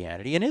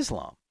 Christianity, and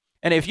Islam.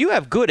 And if you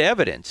have good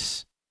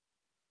evidence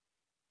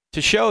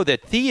to show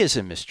that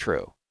theism is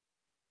true,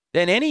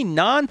 then any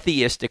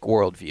non-theistic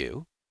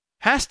worldview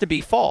has to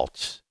be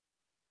false.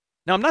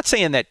 Now, I'm not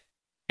saying that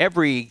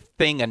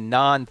everything a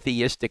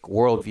non-theistic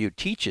worldview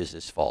teaches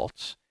is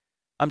false.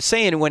 I'm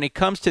saying when it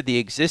comes to the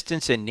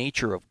existence and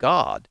nature of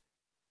God,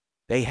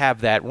 they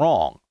have that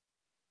wrong.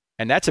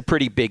 And that's a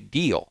pretty big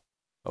deal,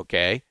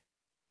 okay?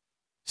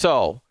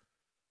 So,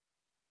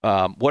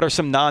 what are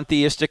some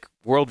non-theistic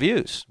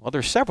worldviews? Well,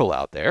 there's several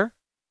out there.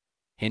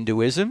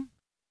 Hinduism,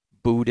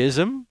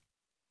 Buddhism,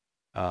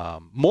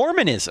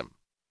 Mormonism.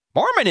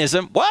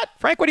 Mormonism? What?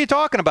 Frank, what are you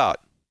talking about?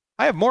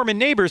 I have Mormon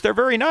neighbors. They're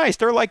very nice.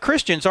 They're like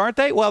Christians, aren't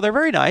they? Well, they're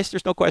very nice.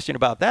 There's no question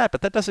about that.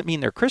 But that doesn't mean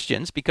they're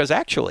Christians, because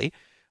actually,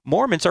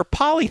 Mormons are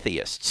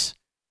polytheists.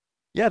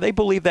 Yeah, they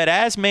believe that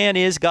as man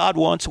is, God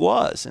once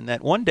was, and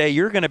that one day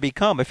you're going to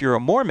become, if you're a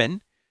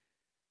Mormon,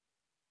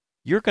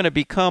 you're going to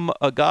become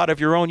a god of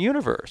your own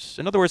universe.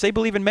 In other words, they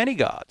believe in many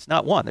gods,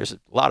 not one. There's a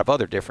lot of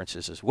other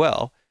differences as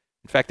well.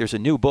 In fact, there's a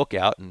new book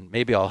out, and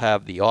maybe I'll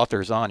have the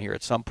authors on here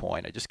at some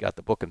point. I just got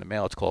the book in the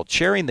mail. It's called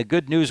Sharing the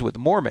Good News with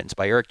Mormons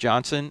by Eric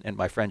Johnson and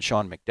my friend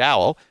Sean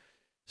McDowell.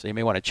 So you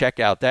may want to check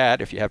out that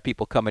if you have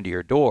people coming to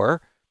your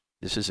door.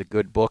 This is a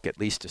good book, at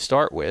least to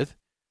start with.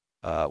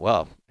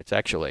 Well, it's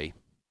actually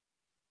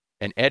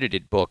an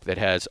edited book that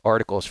has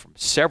articles from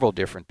several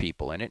different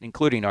people in it,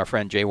 including our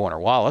friend J. Warner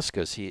Wallace,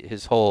 because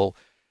his whole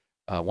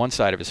one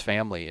side of his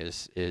family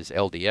is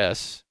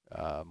LDS,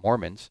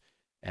 Mormons,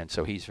 and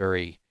so he's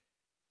very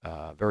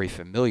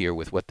familiar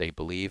with what they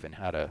believe and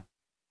how to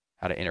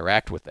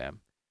interact with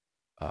them.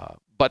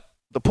 But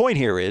the point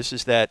here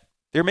is that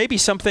there may be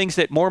some things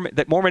that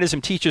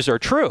Mormonism teaches are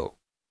true,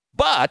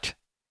 but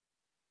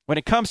when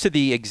it comes to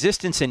the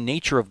existence and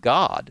nature of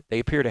God, they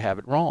appear to have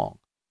it wrong.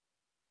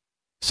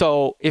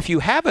 So if you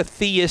have a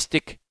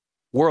theistic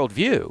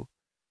worldview,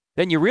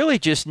 then you really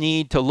just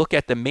need to look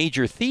at the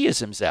major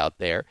theisms out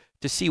there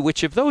to see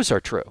which of those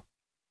are true.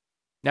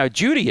 Now,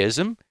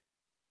 Judaism,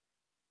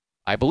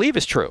 I believe,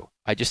 is true.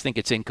 I just think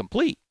it's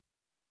incomplete.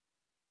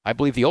 I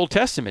believe the Old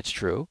Testament's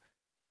true,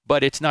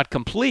 but it's not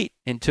complete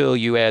until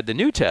you add the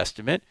New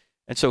Testament.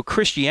 And so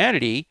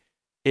Christianity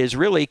is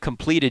really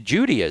completed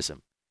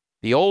Judaism.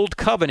 The Old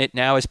Covenant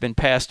now has been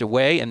passed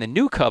away, and the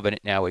New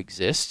Covenant now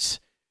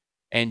exists.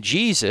 And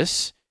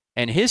Jesus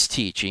and his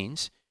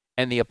teachings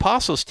and the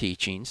apostles'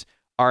 teachings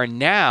are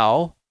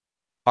now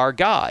our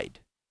guide.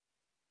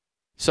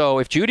 So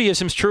if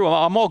Judaism's true,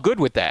 I'm all good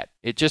with that.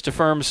 It just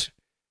affirms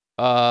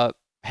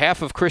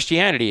half of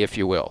Christianity, if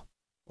you will,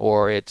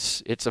 or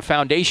it's a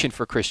foundation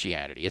for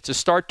Christianity. It's a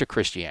start to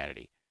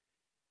Christianity.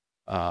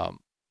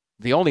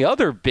 The only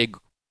other big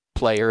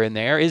player in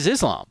there is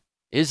Islam.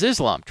 Is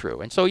Islam true?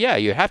 And so, yeah,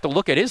 you have to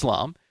look at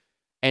Islam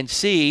and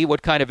see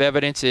what kind of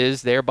evidence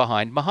is there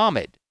behind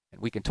Muhammad.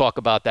 And we can talk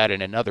about that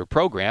in another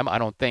program. I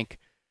don't think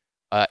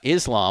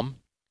Islam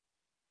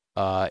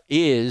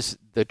is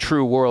the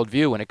true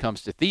worldview when it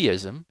comes to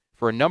theism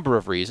for a number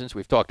of reasons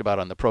we've talked about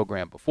on the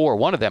program before.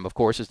 One of them, of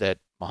course, is that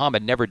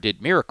Muhammad never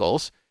did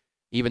miracles,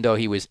 even though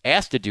he was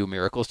asked to do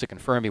miracles to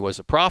confirm he was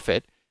a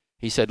prophet.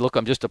 He said, look,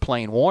 I'm just a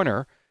plain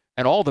warner.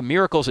 And all the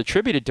miracles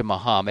attributed to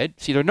Muhammad,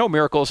 see, there are no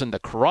miracles in the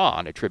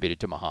Quran attributed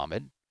to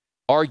Muhammad.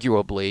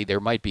 Arguably, there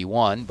might be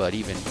one, but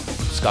even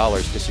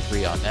scholars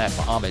disagree on that.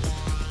 Muhammad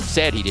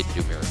said he didn't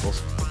do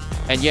miracles.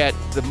 And yet,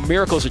 the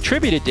miracles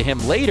attributed to him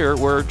later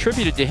were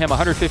attributed to him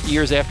 150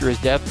 years after his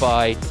death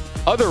by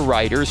other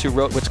writers who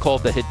wrote what's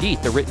called the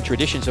Hadith, the written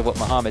traditions of what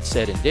Muhammad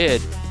said and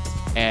did.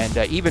 And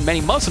even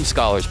many Muslim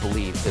scholars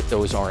believe that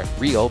those aren't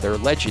real, they're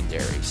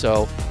legendary.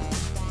 So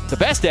the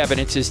best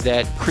evidence is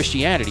that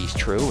Christianity is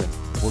true, and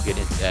we'll get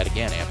into that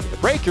again after the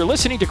break. You're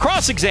listening to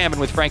Cross-Examine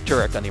with Frank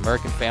Turek on the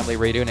American Family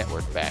Radio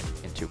Network. Back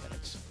in 2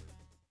 minutes.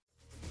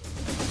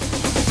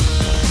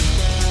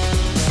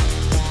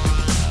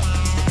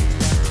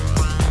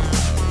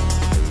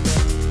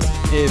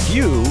 If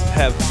you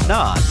have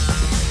not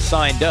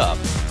signed up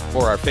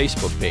for our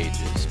Facebook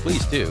pages,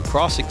 please do.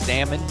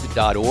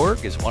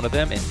 Crossexamined.org is one of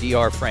them, and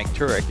Dr. Frank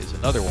Turek is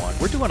another one.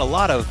 We're doing a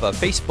lot of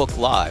Facebook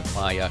Live.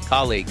 My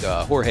colleague,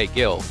 Jorge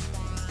Gil,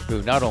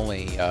 who not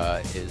only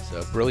is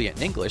brilliant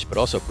in English, but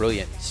also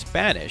brilliant in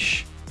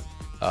Spanish,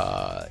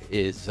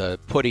 is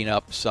putting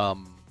up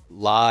some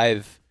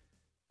live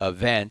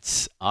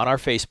events on our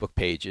Facebook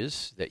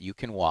pages that you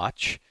can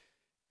watch.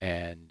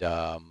 And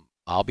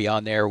I'll be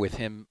on there with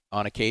him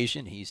on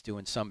occasion. He's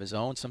doing some of his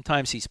own.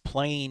 Sometimes he's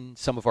playing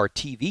some of our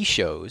TV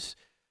shows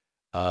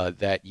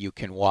that you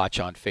can watch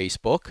on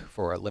Facebook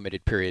for a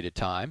limited period of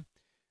time.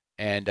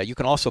 And you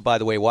can also, by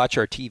the way, watch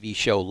our TV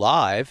show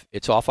live.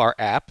 It's off our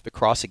app, the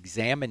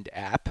Cross-Examined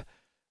app,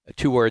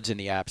 2 words in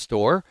the App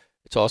Store.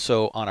 It's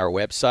also on our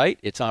website.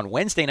 It's on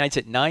Wednesday nights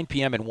at 9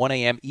 p.m. and 1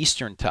 a.m.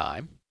 Eastern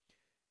Time.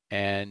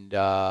 And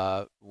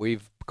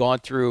we've gone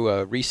through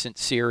a recent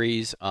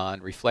series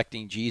on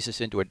reflecting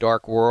Jesus into a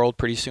dark world.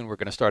 Pretty soon we're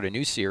going to start a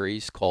new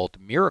series called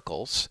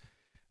Miracles.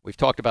 We've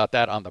talked about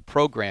that on the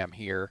program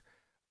here,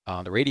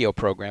 on the radio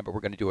program, but we're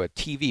going to do a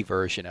TV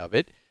version of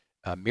it.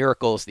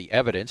 Miracles, the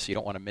evidence. You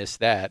don't want to miss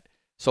that.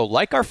 So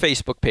like our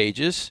Facebook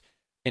pages,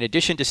 in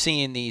addition to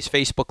seeing these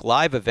Facebook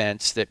Live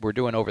events that we're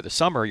doing over the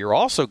summer, you're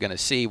also going to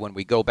see when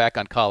we go back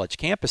on college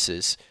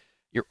campuses,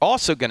 you're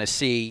also going to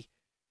see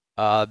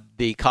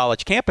the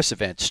college campus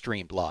events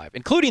streamed live,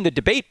 including the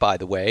debate, by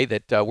the way,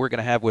 that we're going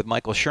to have with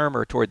Michael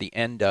Shermer toward the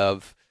end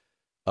of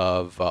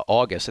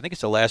August. I think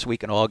it's the last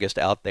week in August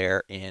out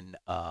there in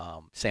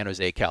San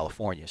Jose,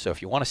 California. So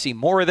if you want to see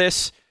more of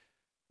this,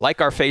 like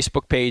our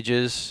Facebook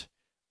pages,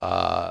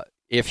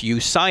 if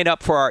you sign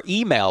up for our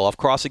email of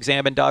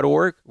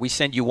crossexamine.org, we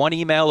send you 1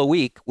 email a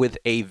week with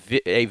a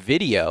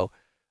video,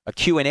 a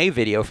Q&A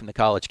video from the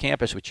college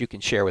campus, which you can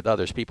share with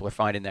others. People are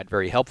finding that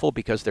very helpful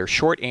because they're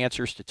short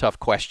answers to tough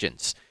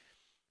questions.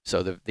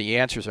 So the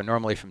answers are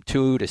normally from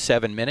 2 to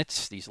 7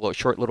 minutes, these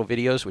short little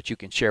videos, which you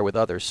can share with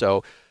others.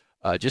 So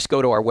just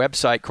go to our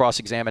website,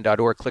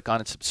 crossexamine.org, click on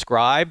and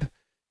subscribe,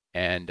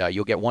 and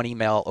you'll get 1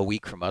 email a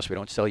week from us. We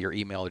don't sell your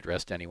email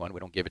address to anyone. We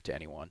don't give it to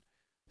anyone.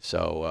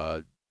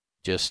 So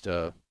just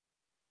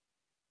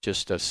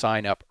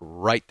sign up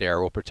right there.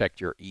 We'll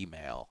protect your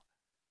email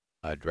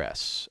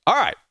address. All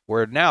right.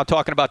 We're now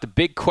talking about the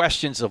big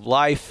questions of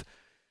life.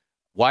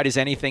 Why does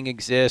anything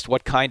exist?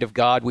 What kind of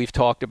God? We've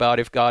talked about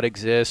if God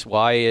exists.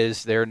 Why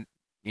is there,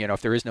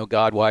 if there is no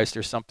God, why is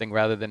there something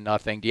rather than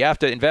nothing? Do you have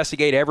to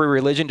investigate every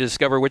religion to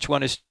discover which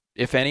one is,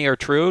 if any, are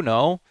true?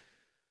 No.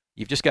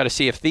 You've just got to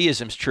see if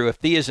theism's true. If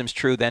theism's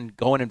true, then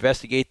go and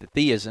investigate the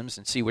theisms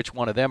and see which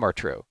one of them are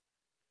true.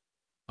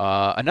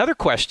 Another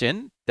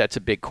question that's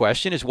a big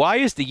question is, why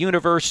is the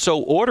universe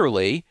so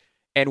orderly,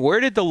 and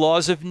where did the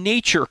laws of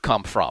nature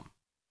come from?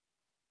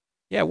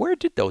 Yeah, where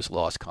did those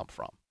laws come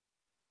from?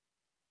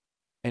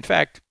 In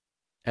fact,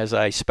 as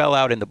I spell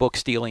out in the book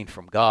Stealing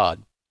from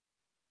God,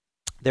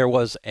 there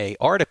was an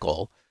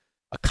article,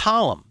 a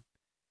column,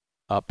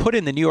 put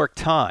in the New York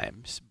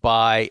Times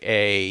by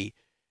a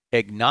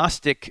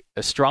agnostic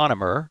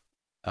astronomer,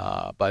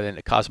 by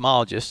the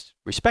cosmologist,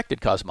 respected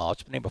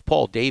cosmologist, by the name of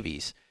Paul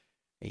Davies.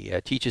 He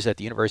teaches at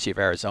the University of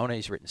Arizona.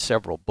 He's written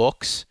several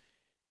books.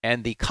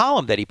 And the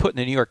column that he put in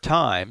the New York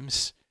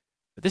Times,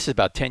 this is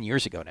about 10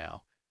 years ago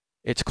now,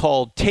 it's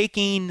called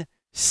Taking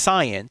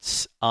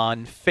Science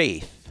on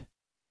Faith.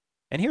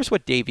 And here's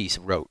what Davies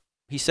wrote.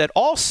 He said,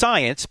 all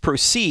science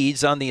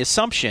proceeds on the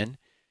assumption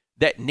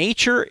that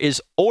nature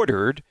is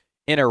ordered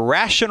in a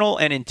rational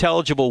and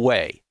intelligible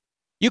way.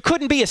 You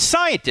couldn't be a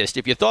scientist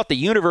if you thought the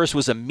universe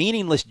was a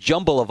meaningless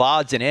jumble of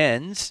odds and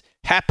ends,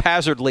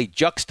 haphazardly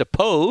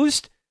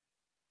juxtaposed.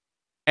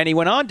 And he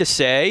went on to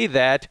say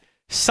that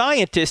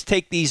scientists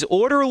take these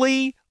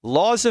orderly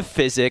laws of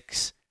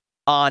physics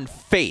on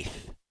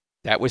faith.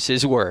 That was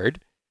his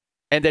word.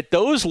 And that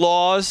those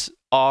laws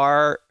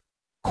are,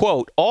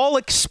 quote, all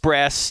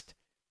expressed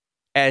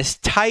as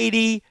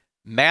tidy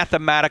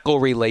mathematical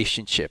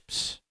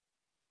relationships.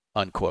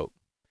 unquote.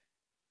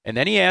 And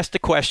then he asked a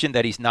question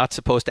that he's not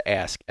supposed to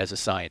ask as a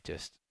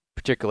scientist,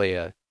 particularly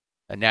a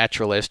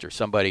naturalist or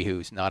somebody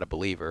who's not a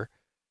believer.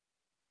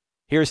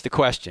 Here's the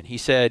question. He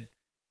said,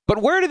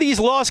 but where do these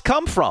laws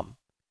come from?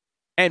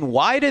 And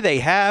why do they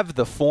have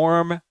the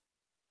form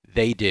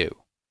they do?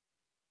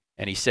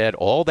 And he said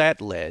all that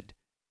led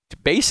to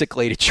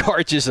basically to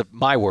charges of,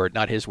 my word,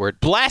 not his word,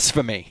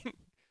 blasphemy.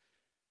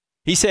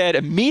 He said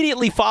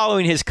immediately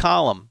following his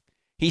column,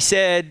 he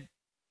said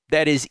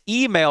that his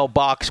email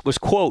box was,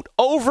 quote,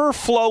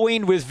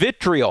 overflowing with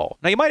vitriol.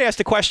 Now, you might ask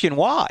the question,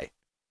 why?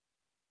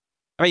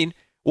 I mean,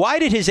 why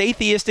did his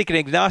atheistic and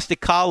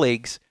agnostic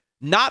colleagues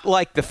not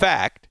like the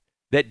fact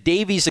that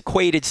Davies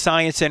equated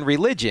science and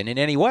religion in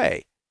any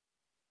way?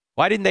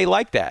 Why didn't they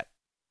like that?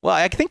 Well,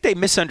 I think they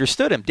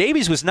misunderstood him.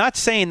 Davies was not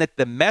saying that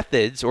the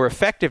methods or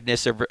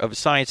effectiveness of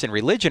science and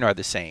religion are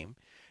the same.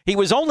 He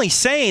was only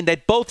saying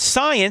that both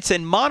science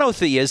and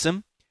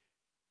monotheism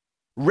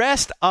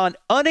rest on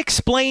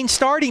unexplained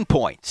starting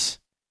points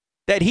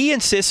that he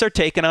insists are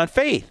taken on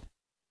faith.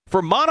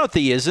 For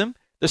monotheism,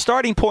 the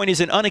starting point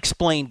is an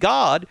unexplained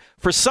God.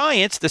 For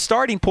science, the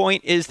starting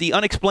point is the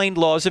unexplained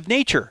laws of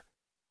nature.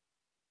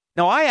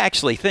 Now, I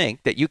actually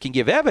think that you can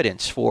give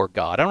evidence for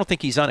God. I don't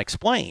think he's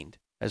unexplained,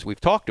 as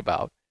we've talked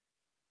about.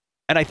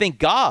 And I think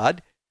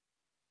God,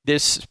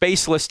 this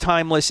spaceless,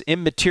 timeless,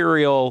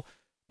 immaterial,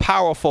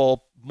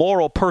 powerful,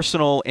 moral,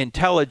 personal,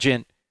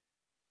 intelligent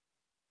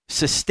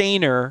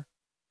sustainer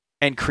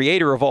and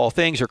creator of all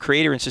things, or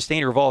creator and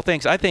sustainer of all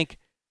things, I think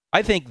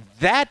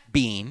that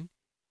being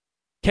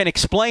can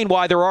explain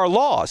why there are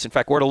laws. In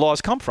fact, where do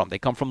laws come from? They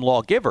come from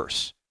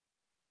lawgivers.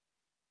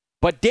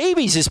 But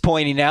Davies is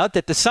pointing out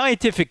that the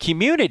scientific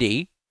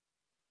community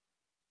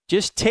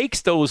just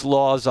takes those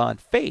laws on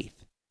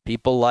faith.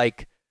 People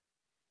like,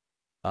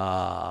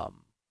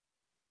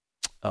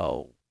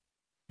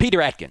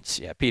 Peter Atkins.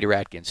 Yeah, Peter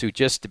Atkins, who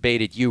just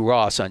debated Hugh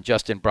Ross on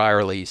Justin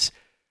Brierley's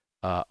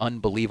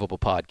Unbelievable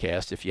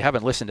podcast. If you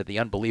haven't listened to the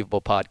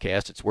Unbelievable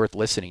podcast, it's worth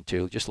listening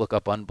to. Just look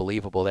up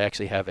Unbelievable. They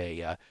actually have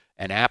an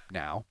app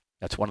now.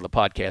 That's one of the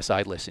podcasts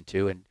I listen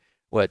to. And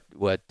what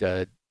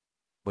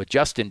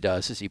Justin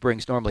does is he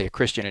brings normally a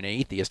Christian and an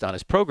atheist on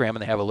his program,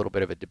 and they have a little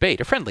bit of a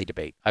debate, a friendly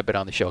debate. I've been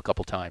on the show a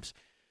couple times.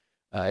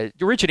 It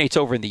originates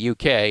over in the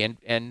UK,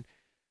 and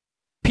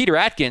Peter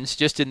Atkins,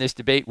 just in this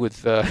debate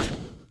with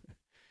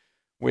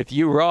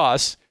Hugh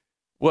Ross,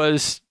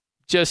 was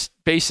just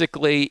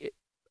basically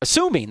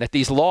assuming that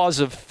these laws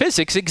of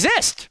physics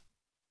exist.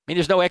 I mean,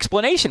 there's no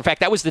explanation. In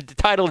fact, that was the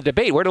title of the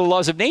debate. Where do the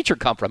laws of nature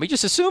come from? He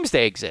just assumes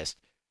they exist.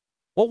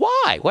 Well,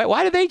 why?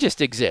 Why do they just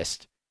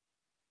exist?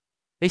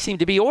 They seem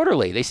to be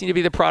orderly. They seem to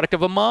be the product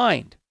of a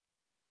mind.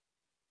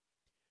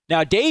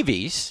 Now,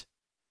 Davies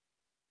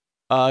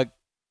got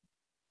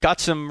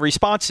some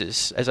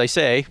responses, as I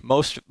say,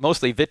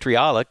 mostly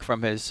vitriolic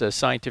from his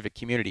scientific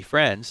community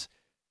friends.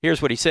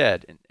 Here's what he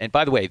said. And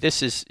by the way,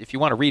 this is, if you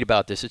want to read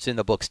about this, it's in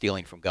the book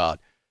Stealing from God.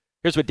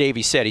 Here's what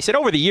Davies said. He said,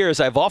 over the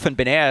years, I've often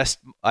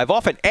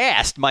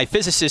asked my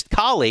physicist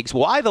colleagues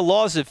why the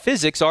laws of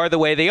physics are the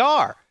way they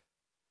are.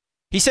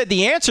 He said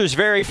the answers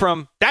vary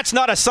from, that's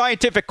not a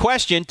scientific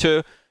question,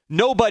 to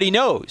nobody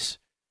knows.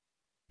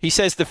 He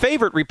says the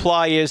favorite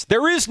reply is,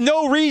 there is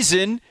no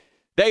reason.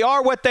 They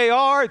are what they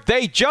are.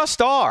 They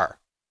just are.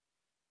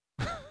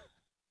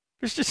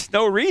 There's just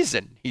no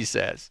reason, he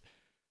says.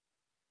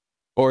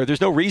 Or there's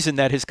no reason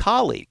that his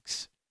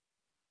colleagues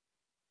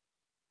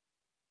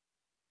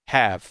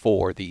have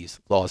for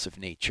these laws of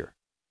nature.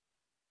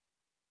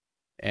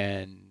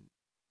 And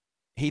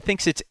he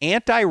thinks it's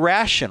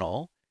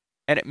anti-rational,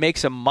 and it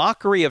makes a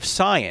mockery of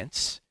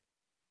science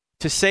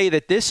to say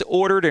that this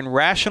ordered and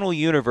rational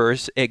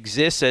universe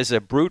exists as a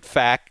brute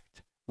fact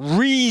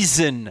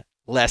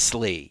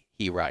reasonlessly,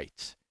 he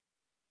writes.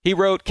 He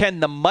wrote, can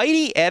the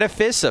mighty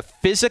edifice of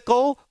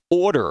physical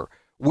order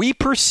we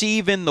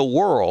perceive in the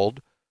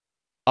world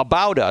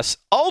about us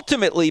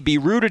ultimately be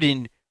rooted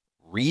in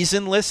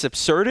reasonless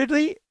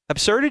absurdity?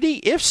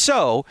 If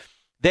so,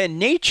 then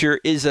nature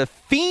is a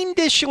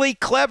fiendishly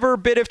clever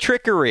bit of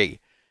trickery,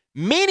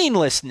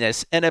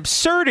 meaninglessness and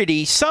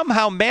absurdity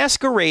somehow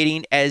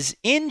masquerading as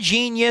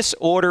ingenious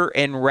order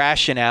and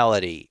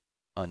rationality,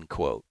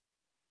 unquote.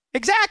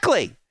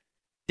 Exactly.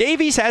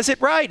 Davies has it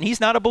right, and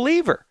he's not a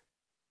believer.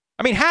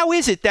 I mean, how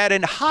is it that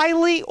a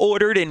highly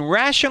ordered and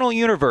rational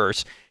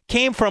universe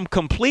came from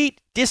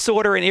complete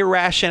disorder and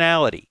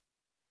irrationality?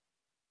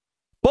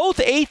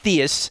 Both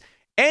atheists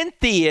and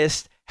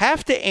theists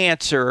have to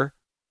answer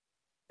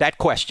that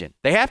question.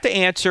 They have to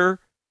answer,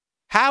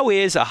 how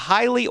is a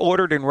highly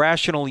ordered and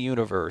rational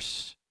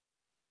universe,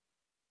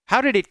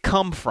 how did it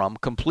come from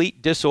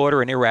complete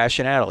disorder and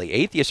irrationality?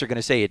 Atheists are going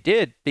to say it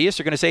did. Theists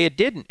are going to say it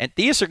didn't. And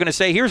theists are going to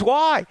say, here's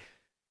why.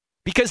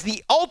 Because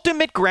the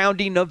ultimate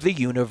grounding of the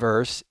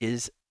universe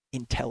is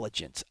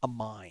intelligence, a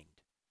mind.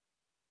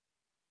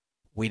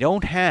 We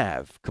don't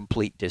have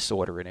complete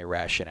disorder and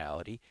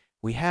irrationality.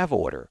 We have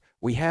order.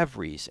 We have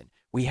reason.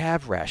 We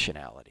have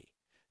rationality.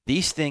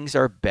 These things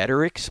are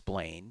better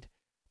explained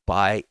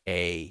by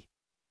a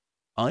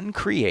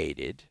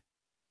uncreated,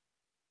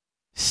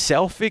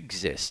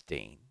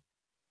 self-existing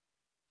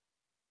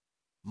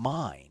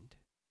mind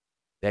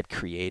that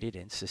created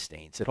and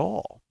sustains it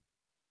all.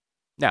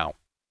 Now,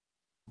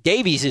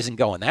 Davies isn't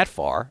going that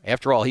far.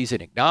 After all, he's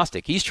an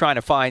agnostic. He's trying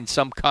to find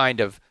some kind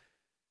of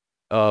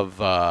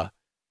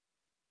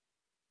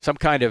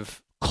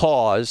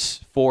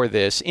cause for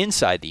this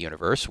inside the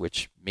universe,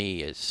 which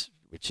is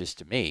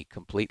to me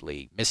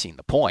completely missing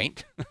the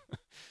point.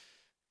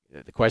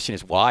 The question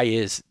is, why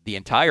is the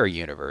entire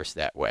universe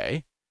that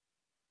way?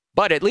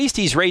 But at least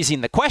he's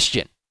raising the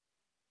question.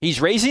 He's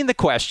raising the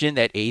question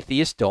that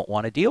atheists don't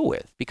want to deal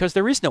with, because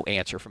there is no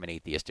answer from an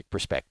atheistic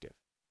perspective.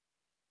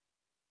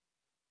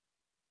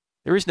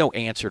 There is no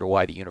answer to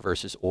why the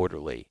universe is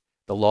orderly.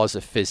 The laws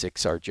of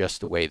physics are just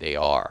the way they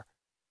are.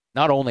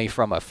 Not only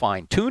from a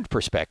fine-tuned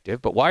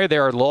perspective, but why are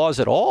there laws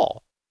at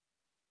all?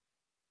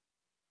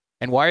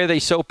 And why are they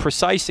so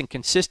precise and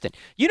consistent?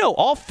 You know,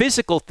 all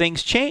physical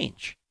things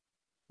change.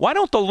 Why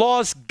don't the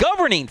laws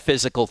governing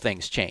physical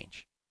things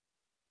change?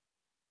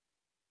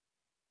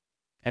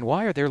 And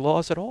why are there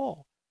laws at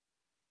all?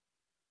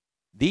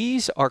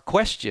 These are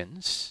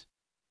questions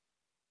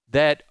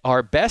that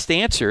are best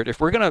answered if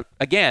we're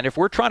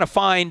trying to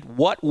find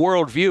what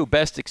worldview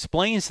best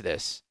explains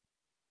this.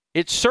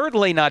 It's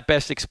certainly not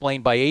best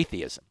explained by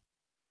atheism.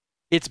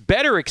 It's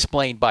better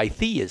explained by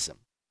theism.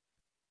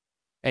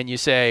 And you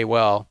say,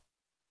 well,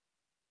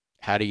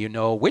 how do you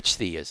know which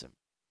theism?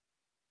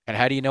 And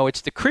how do you know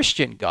it's the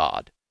Christian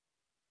God?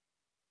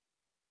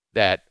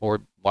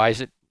 Or why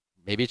is it,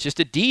 maybe it's just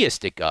a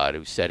deistic God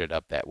who set it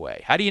up that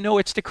way. How do you know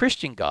it's the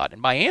Christian God?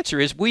 And my answer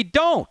is we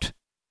don't.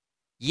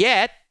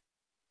 Yet,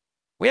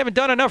 we haven't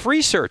done enough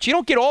research. You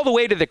don't get all the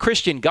way to the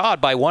Christian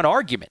God by one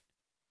argument.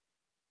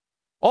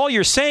 All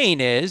you're saying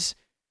is,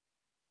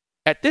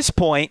 at this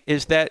point,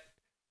 is that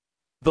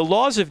the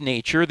laws of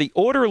nature, the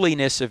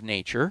orderliness of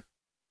nature,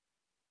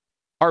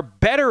 are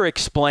better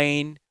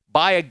explained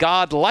by a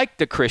God like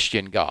the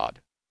Christian God.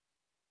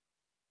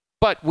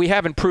 But we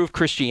haven't proved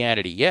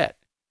Christianity yet.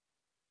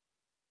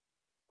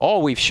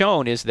 All we've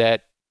shown is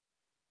that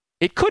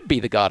it could be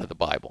the God of the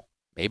Bible.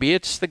 Maybe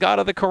it's the God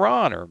of the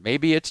Quran, or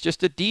maybe it's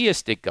just a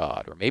deistic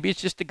God, or maybe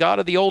it's just the God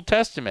of the Old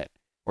Testament,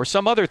 or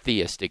some other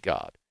theistic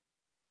God.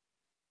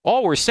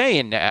 All we're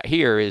saying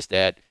here is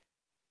that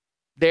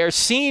it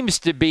seems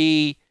to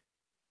be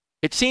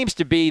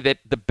that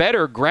the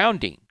better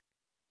grounding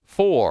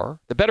for,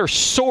 the better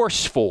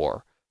source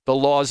for the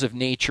laws of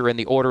nature and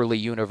the orderly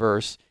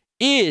universe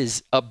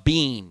is a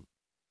being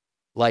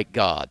like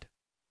God,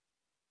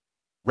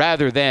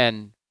 rather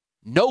than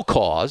no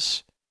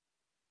cause,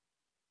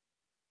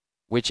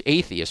 which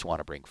atheists want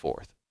to bring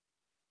forth.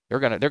 They're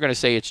gonna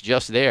say it's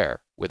just there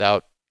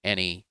without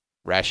any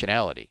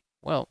rationality.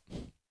 Well,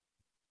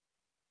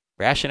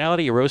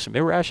 rationality arose from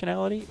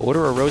irrationality.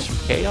 Order arose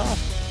from chaos.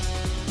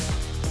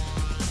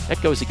 That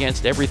goes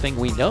against everything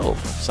we know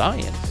from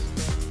science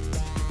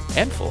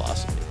and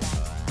philosophy.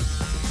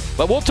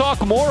 But we'll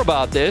talk more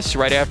about this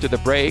right after the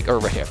break, or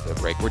right after the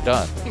break. We're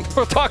done.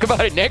 We'll talk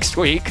about it next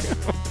week.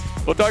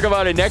 We'll talk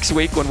about it next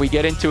week when we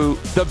get into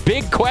the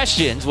big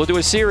questions. We'll do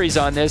a series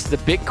on this, the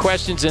big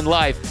questions in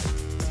life.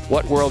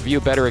 What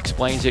worldview better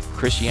explains it,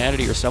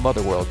 Christianity or some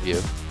other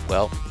worldview?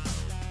 Well,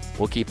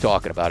 we'll keep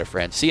talking about it,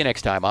 friends. See you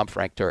next time. I'm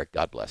Frank Turek.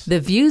 God bless. The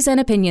views and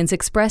opinions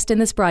expressed in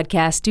this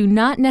broadcast do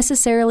not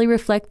necessarily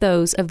reflect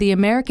those of the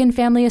American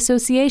Family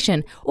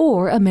Association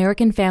or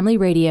American Family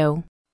Radio.